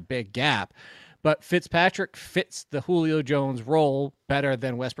 It's not a big gap, but Fitzpatrick fits the Julio Jones role better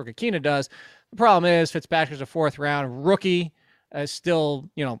than Westbrook-Ikina does. The problem is Fitzpatrick's a fourth-round rookie, still,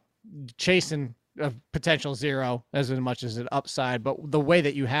 chasing a potential zero as much as an upside, but the way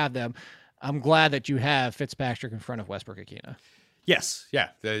that you have them, I'm glad that you have Fitzpatrick in front of Westbrook-Ikina. Yes, yeah.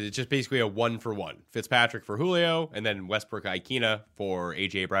 It's just basically a 1-for-1. Fitzpatrick for Julio, and then Westbrook-Ikina for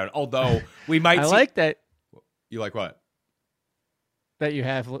A.J. Brown. Although we might I like that. You like what? That you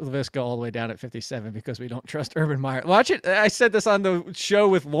have Laviska all the way down at 57 because we don't trust Urban Meyer. Watch it. I said this on the show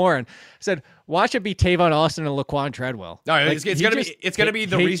with Lauren. I said, watch it be Tavon Austin and Laquan Treadwell. No, it's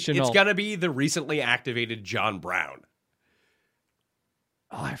gonna be the recently activated John Brown.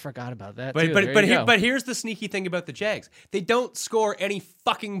 Oh, I forgot about that. But here's the sneaky thing about the Jags: they don't score any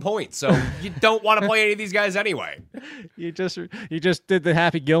fucking points, so you don't want to play any of these guys anyway. You just did the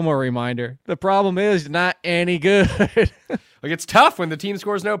Happy Gilmore reminder. The problem is not any good. It's tough when the team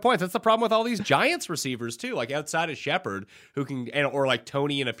scores no points. That's the problem with all these Giants receivers too. Outside of Shepard, who can, or like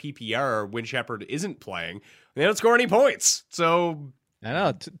Tony in a PPR when Shepard isn't playing, they don't score any points. So I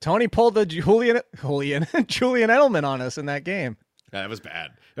know Tony pulled the Julian Edelman on us in that game. That was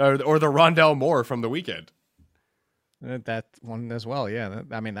bad. Or the Rondell Moore from the weekend. That one as well, yeah.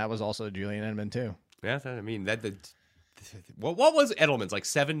 That was also Julian Edelman too. Yeah, what was Edelman's,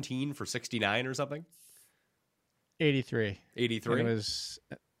 17 for 69 or something? 83. 83?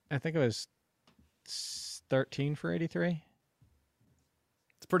 I think it was 13 for 83.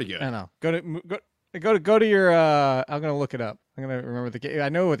 It's pretty good. I know. Go to your. I'm gonna look it up. I'm gonna remember the game. I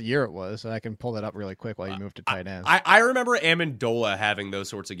know what year it was, so I can pull that up really quick while you move to tight ends. I remember Amendola having those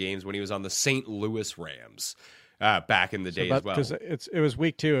sorts of games when he was on the St. Louis Rams back in the day as well. Because it was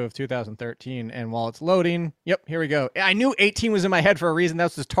week 2 of 2013, and while it's loading, yep, here we go. I knew 18 was in my head for a reason.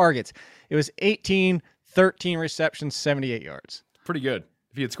 That's his targets. It was 18, 13 receptions, 78 yards. Pretty good.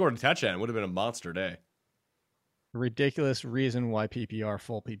 If he had scored a touchdown, it would have been a monster day. ridiculous reason why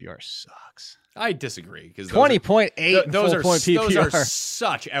full PPR sucks. I disagrey because 20.8 those full point PPR. Those are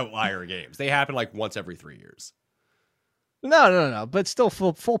such outlier games. They happen like once every 3 years. No. But still,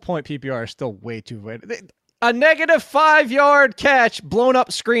 full point PPR is still way too late. A negative 5-yard catch, blown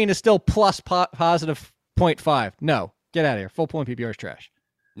up screen is still plus positive 0.5. No, get out of here. Full point PPR is trash.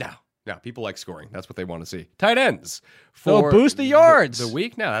 No, people like scoring. That's what they want to see. Tight ends for boost the yards. The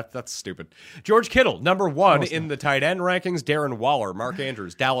week? No, that's stupid. George Kittle, number 1 in the tight end rankings. Darren Waller, Mark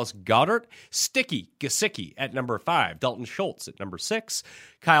Andrews, Dallas Goedert, Sticky Gesicki at number 5. Dalton Schultz at number 6.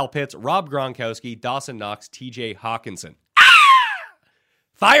 Kyle Pitts, Rob Gronkowski, Dawson Knox, TJ Hawkinson.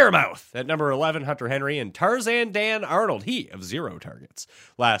 Firemouth at number 11, Hunter Henry, and Tarzan Dan Arnold, he of 0 targets.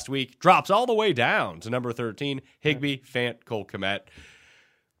 Last week, drops all the way down to number 13, Higbee, Fant, Cole Kmet.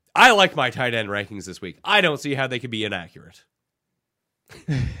 I like my tight end rankings this week. I don't see how they could be inaccurate.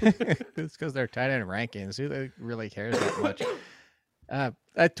 It's because they're tight end rankings. Who really cares that much?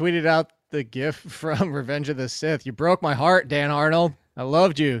 I tweeted out the GIF from Revenge of the Sith. You broke my heart, Dan Arnold. I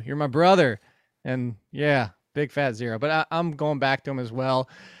loved you. You're my brother. And yeah, big fat 0. But I'm going back to him as well.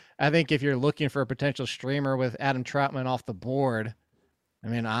 I think if you're looking for a potential streamer with Adam Troutman off the board, I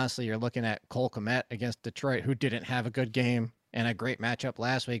mean, honestly, you're looking at Cole Kmet against Detroit, who didn't have a good game and a great matchup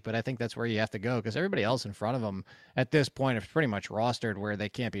last week, but I think that's where you have to go because everybody else in front of them at this point is pretty much rostered where they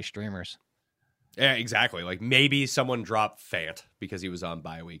can't be streamers. Yeah, exactly. Like maybe someone dropped Fant because he was on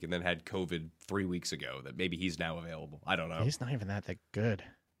bye week and then had COVID 3 weeks ago that maybe he's now available. I don't know. He's not even that good.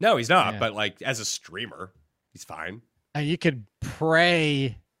 No, he's not. Yeah. But like as a streamer, he's fine. You could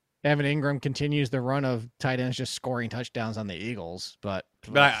pray Evan Ingram continues the run of tight ends just scoring touchdowns on the Eagles, but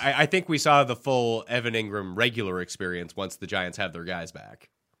I think we saw the full Evan Ingram regular experience once the Giants have their guys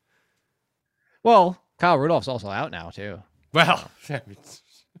back. Well, Kyle Rudolph's also out now too. Well, Kyle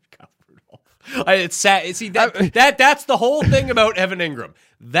Rudolph. It's sad. See that's the whole thing about Evan Ingram.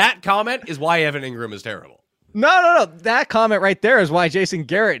 That comment is why Evan Ingram is terrible. No. That comment right there is why Jason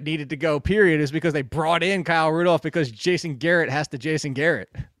Garrett needed to go, period, is because they brought in Kyle Rudolph because Jason Garrett has to Jason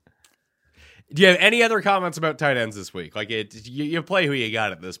Garrett. Do you have any other comments about tight ends this week? Like you play who you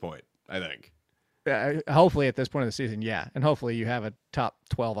got at this point, I think. Hopefully at this point of the season, yeah. And hopefully you have a top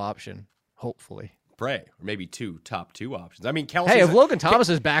 12 option. Hopefully. Pray. Or maybe 2 top 2 options. I mean, Kelce. Hey, if Logan Thomas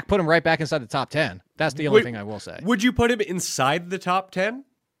is back, put him right back inside the top 10. That's the only thing I will say. Would you put him inside the top 10?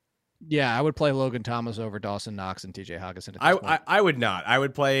 Yeah, I would play Logan Thomas over Dawson Knox and TJ Hawkinson. I would not.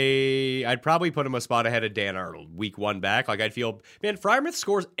 I'd probably put him a spot ahead of Dan Arnold, week 1 back. Like I'd feel, man, Freiermuth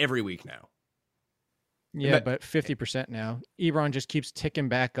scores every week now. Yeah, but 50% now. Ebron just keeps ticking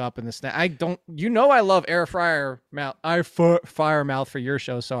back up in the snap. I love Air Fryer Mouth. Fire Mouth for your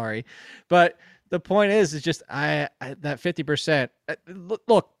show, sorry. But the point is just that 50%.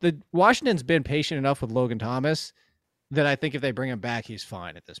 Look, the Washington's been patient enough with Logan Thomas that I think if they bring him back, he's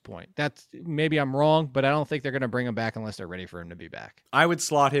fine at this point. That's maybe I'm wrong, but I don't think they're going to bring him back unless they're ready for him to be back. I would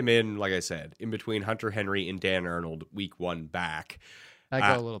slot him in, like I said, in between Hunter Henry and Dan Arnold, week 1 back. I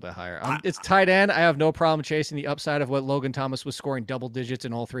go a little bit higher. It's tight end. I have no problem chasing the upside of what Logan Thomas was scoring double digits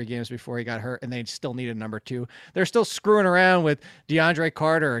in all 3 games before he got hurt, and they still need a number 2. They're still screwing around with DeAndre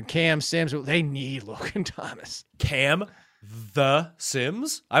Carter and Cam Sims. They need Logan Thomas. Cam the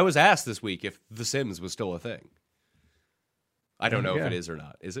Sims? I was asked this week if the Sims was still a thing. I don't know if it is or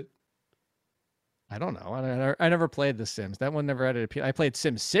not. Is it? I don't know. I never played The Sims. That one never had an appeal. I played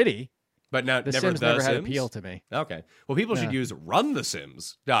Sim City. But never had appeal to me. Okay. Well, people should use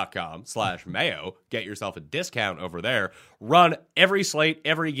runthesims.com/Mayo. Get yourself a discount over there. Run every slate,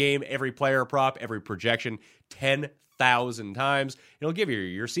 every game, every player prop, every projection 10,000 times. It'll give you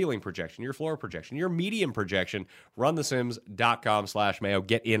your ceiling projection, your floor projection, your medium projection. Runthesims.com/Mayo.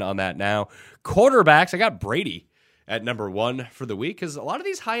 Get in on that now. Quarterbacks, I got Brady at number 1 for the week because a lot of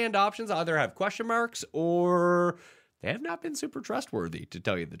these high-end options either have question marks or they have not been super trustworthy, to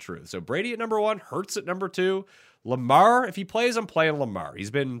tell you the truth. So Brady at number 1, Hurts at number 2. Lamar, if he plays, I'm playing Lamar.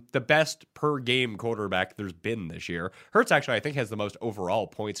 He's been the best per game quarterback there's been this year. Hurts actually, I think, has the most overall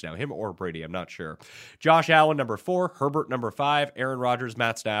points now. Him or Brady, I'm not sure. Josh Allen, number 4. Herbert, number 5. Aaron Rodgers,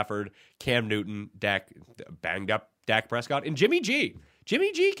 Matt Stafford, Cam Newton, banged up Dak Prescott, and Jimmy G.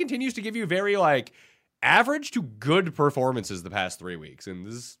 Jimmy G continues to give you very, average to good performances the past 3 weeks. And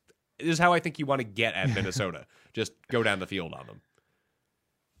this is how I think you want to get at Minnesota. Just go down the field on them.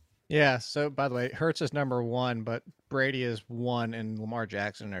 Yeah, so by the way, Hurts is number 1, but Brady is 1 and Lamar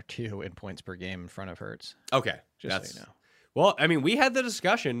Jackson are 2 in points per game in front of Hurts. Okay. Just so you know. Well, I mean, we had the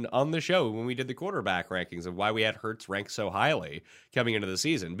discussion on the show when we did the quarterback rankings of why we had Hurts ranked so highly coming into the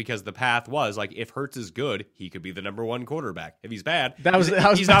season, because the path was like, if Hurts is good, he could be the number one quarterback. If he's bad,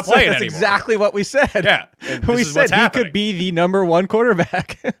 he's not playing that's anymore. Exactly what we said. Yeah. We said he could be the number one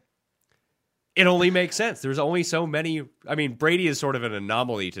quarterback. It only makes sense. There's only so many. I mean, Brady is sort of an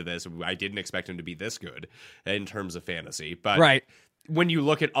anomaly to this. I didn't expect him to be this good in terms of fantasy, but right. When you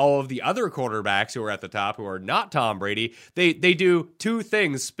look at all of the other quarterbacks who are at the top, who are not Tom Brady, they do two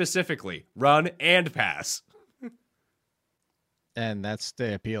things specifically: run and pass. And that's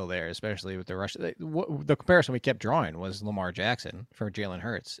the appeal there, especially with the rush. The comparison we kept drawing was Lamar Jackson for Jalen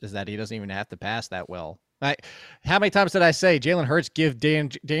Hurts, is that he doesn't even have to pass that well. How many times did I say Jalen Hurts give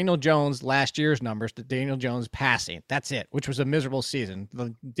Daniel Jones last year's numbers to Daniel Jones passing? That's it, which was a miserable season.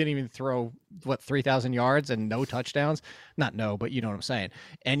 Didn't even throw, 3,000 yards and no touchdowns? Not no, but you know what I'm saying.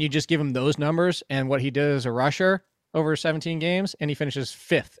 And you just give him those numbers and what he did as a rusher over 17 games, and he finishes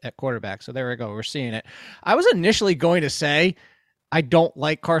 5th at quarterback. So there we go. We're seeing it. I was initially going to say I don't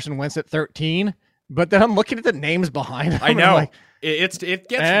like Carson Wentz at 13, but then I'm looking at the names behind him. I know. Like, it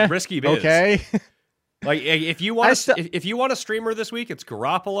gets risky biz. Okay. Like, if you want a streamer this week, it's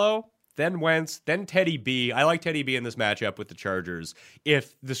Garoppolo, then Wentz, then Teddy B. I like Teddy B in this matchup with the Chargers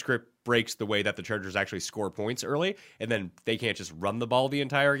if the script breaks the way that the Chargers actually score points early, and then they can't just run the ball the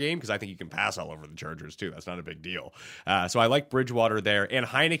entire game, because I think you can pass all over the Chargers too. That's not a big deal. So I like Bridgewater there, and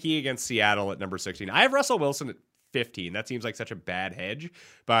Heineke against Seattle at number 16. I have Russell Wilson at 15. That seems like such a bad hedge,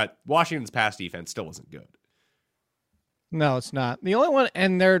 but Washington's pass defense still isn't good. No, it's not. The only one,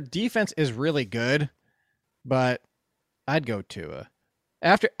 and their defense is really good, but I'd go Tua.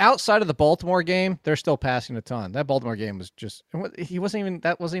 Outside of the Baltimore game, they're still passing a ton. That Baltimore game was just, that wasn't even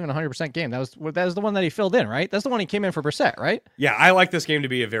a 100% game. That was the one that he filled in, right? That's the one he came in for Brissett, right? Yeah, I like this game to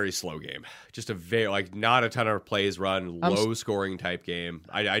be a very slow game. Just not a ton of plays run, low scoring type game.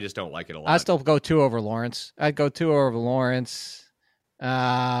 I just don't like it a lot. I still go Tua over Lawrence. I'd go Tua over Lawrence.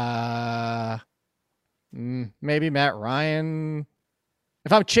 Maybe Matt Ryan.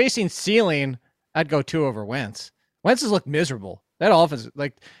 If I'm chasing ceiling, I'd go Tua over Wentz. Wentz has looked miserable. That offense,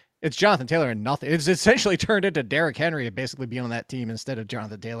 it's Jonathan Taylor and nothing. It's essentially turned into Derrick Henry to basically be on that team instead of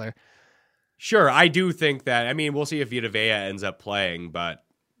Jonathan Taylor. Sure, I do think that. I mean, we'll see if Vita Vea ends up playing, but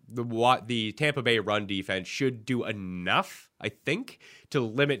the Tampa Bay run defense should do enough, I think, to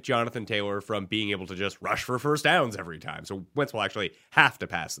limit Jonathan Taylor from being able to just rush for first downs every time. So Wentz will actually have to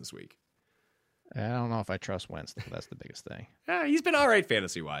pass this week. I don't know if I trust Wentz. That's the biggest thing. He's been all right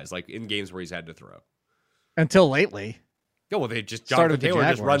fantasy-wise, like in games where he's had to throw. Until lately. Yeah, well, Jonathan Taylor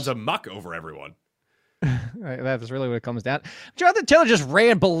just runs amok over everyone. That's really what it comes down. Jonathan Taylor just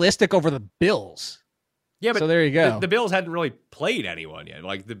ran ballistic over the Bills. Yeah, but so there you go. The Bills hadn't really played anyone yet.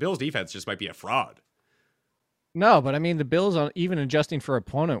 Like, the Bills' defense just might be a fraud. No, but I mean, the Bills, even adjusting for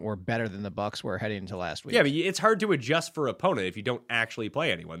opponent, were better than the Bucs were heading into last week. Yeah, but it's hard to adjust for opponent if you don't actually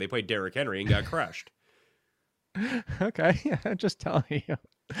play anyone. They played Derrick Henry and got crushed. Okay, yeah, just telling you.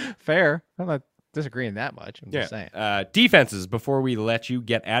 Fair. I'm not disagreeing that much. I'm just saying. Defenses, before we let you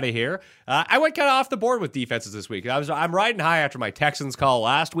get out of here. I went kind of off the board with defenses this week. I'm riding high after my Texans call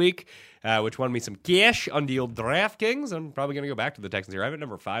last week, which won me some cash on the old DraftKings. I'm probably going to go back to the Texans here. I'm at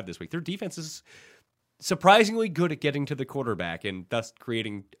number 5 this week. Their defense is surprisingly good at getting to the quarterback and thus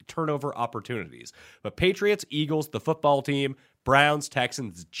creating turnover opportunities. But Patriots, Eagles, the football team, Browns,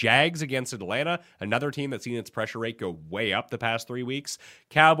 Texans, Jags against Atlanta, another team that's seen its pressure rate go way up the past 3 weeks,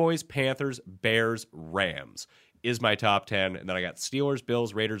 Cowboys, Panthers, Bears, Rams is my top 10. And then I got Steelers,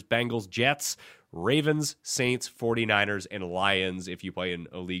 Bills, Raiders, Bengals, Jets, Ravens, Saints, 49ers, and Lions if you play in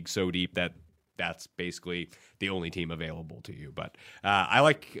a league so deep that that's basically the only team available to you. But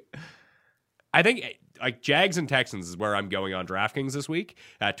I think like Jags and Texans is where I'm going on DraftKings this week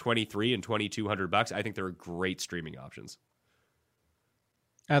at $23 and $2,200. I think they're great streaming options.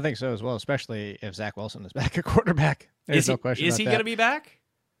 I think so as well, especially if Zach Wilson is back at quarterback. There's no question. Is he going to be back?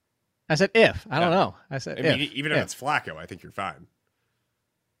 I said if. I don't know. I said if. Even if it's Flacco, I think you're fine.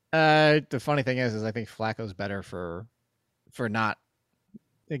 The funny thing is I think Flacco's better for not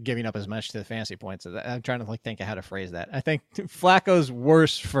giving up as much to the fantasy points. I'm trying to think of how to phrase that. I think Flacco's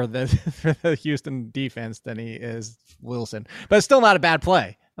worse for the Houston defense than he is Wilson, but it's still not a bad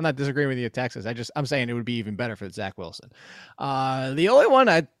play. I'm not disagreeing with you, Texas. I'm saying it would be even better for Zach Wilson. The only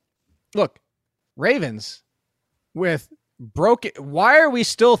one Ravens with broken. Why are we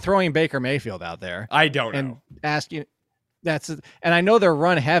still throwing Baker Mayfield out there? I don't know. And asking and I know they're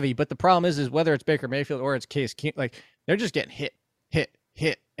run heavy, but the problem is whether it's Baker Mayfield or it's Case Keenum, like they're just getting hit.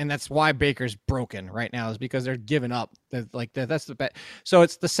 And that's why Baker's broken right now, is because they're giving up. That's the bet. So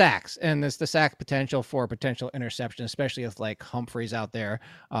it's the sacks, and it's the sack potential for a potential interception, especially with like Humphreys out there.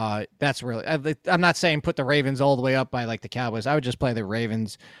 That's really, I'm not saying put the Ravens all the way up by like the Cowboys. I would just play the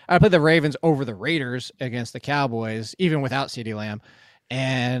Ravens. I'd play the Ravens over the Raiders against the Cowboys, even without CeeDee Lamb.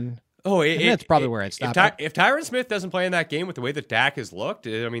 And that's probably where I'd stop. If Tyron Smith doesn't play in that game with the way that Dak has looked,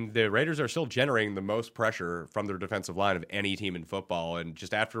 I mean, the Raiders are still generating the most pressure from their defensive line of any team in football. And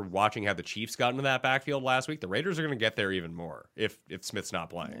just after watching how the Chiefs got into that backfield last week, the Raiders are going to get there even more if Smith's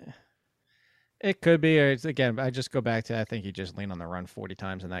not playing. It could be. Again, I just go back to, I think he just leaned on the run 40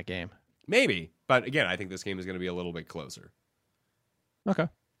 times in that game. Maybe. But again, I think this game is going to be a little bit closer. Okay.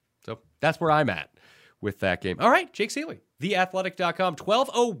 So that's where I'm at with that game. All right, Jake Seeley, theathletic.com,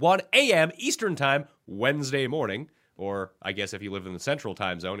 12:01 a.m. Eastern Time, Wednesday morning. Or I guess if you live in the Central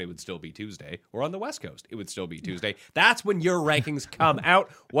Time Zone, it would still be Tuesday. Or on the West Coast, it would still be Tuesday. That's when your rankings come out.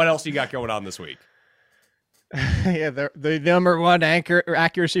 What else you got going on this week? Yeah, the number one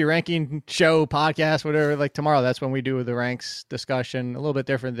accuracy ranking show, podcast, whatever. Like tomorrow, that's when we do the ranks discussion. A little bit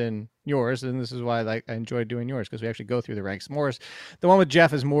different than yours, and this is why I enjoy doing yours, because we actually go through the ranks more. The one with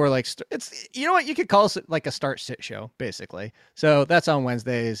Jeff is more like it's, you know what, you could call it like a start sit show basically. So that's on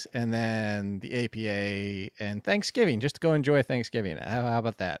Wednesdays, and then the APA and Thanksgiving. Just to go enjoy Thanksgiving. How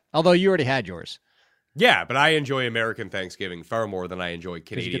about that? Although you already had yours. Yeah, but I enjoy American Thanksgiving far more than I enjoy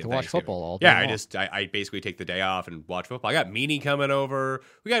Canadian you get to watch Thanksgiving. football all day Yeah, long. I basically take the day off and watch football. I got Meanie coming over.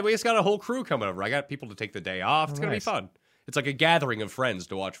 We just got a whole crew coming over. I got people to take the day off. It's gonna be fun. It's like a gathering of friends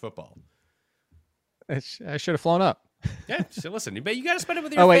to watch football. I should have flown up. Yeah, so listen, you got to spend it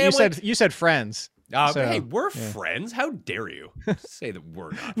with your family. you said friends. Hey, we're friends. How dare you say that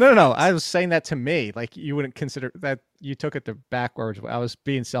we're not? No. I was saying that to me. Like you wouldn't consider that. You took it backwards. I was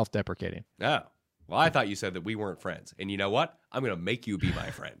being self-deprecating. Oh. Well, I thought you said that we weren't friends. And you know what? I'm going to make you be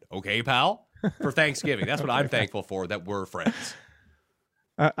my friend. Okay, pal? For Thanksgiving. That's what I'm thankful for, that we're friends.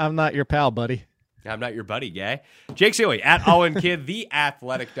 I'm not your pal, buddy. I'm not your buddy, guy. Jake Seeley at Owen Kidd,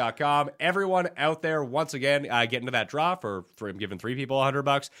 theathletic.com. Everyone out there, once again, get into that draw for giving 3 people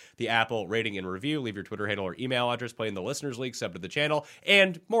 $100. The Apple rating and review. Leave your Twitter handle or email address. Play in the Listeners League. Sub to the channel.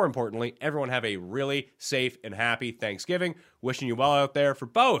 And more importantly, everyone have a really safe and happy Thanksgiving. Wishing you well out there for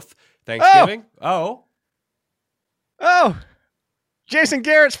both Thanksgiving. Oh, Jason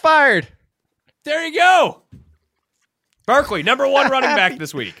Garrett's fired. There you go. Barkley, number 1 running back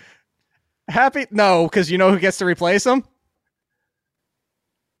this week. Happy? No, because you know who gets to replace him?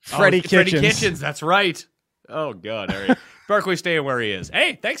 Freddie Kitchens. Freddie Kitchens, that's right. Oh, God, Harry. Barkley staying where he is.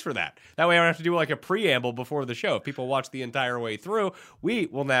 Hey, thanks for that. That way I don't have to do like a preamble before the show. If people watch the entire way through, we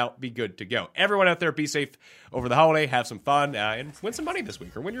will now be good to go. Everyone out there, be safe over the holiday. Have some fun and win some money this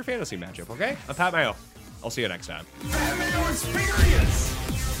week or win your fantasy matchup, okay? I'm Pat Mayo. I'll see you next time. Pat Mayo Experience!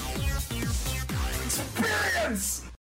 Experience!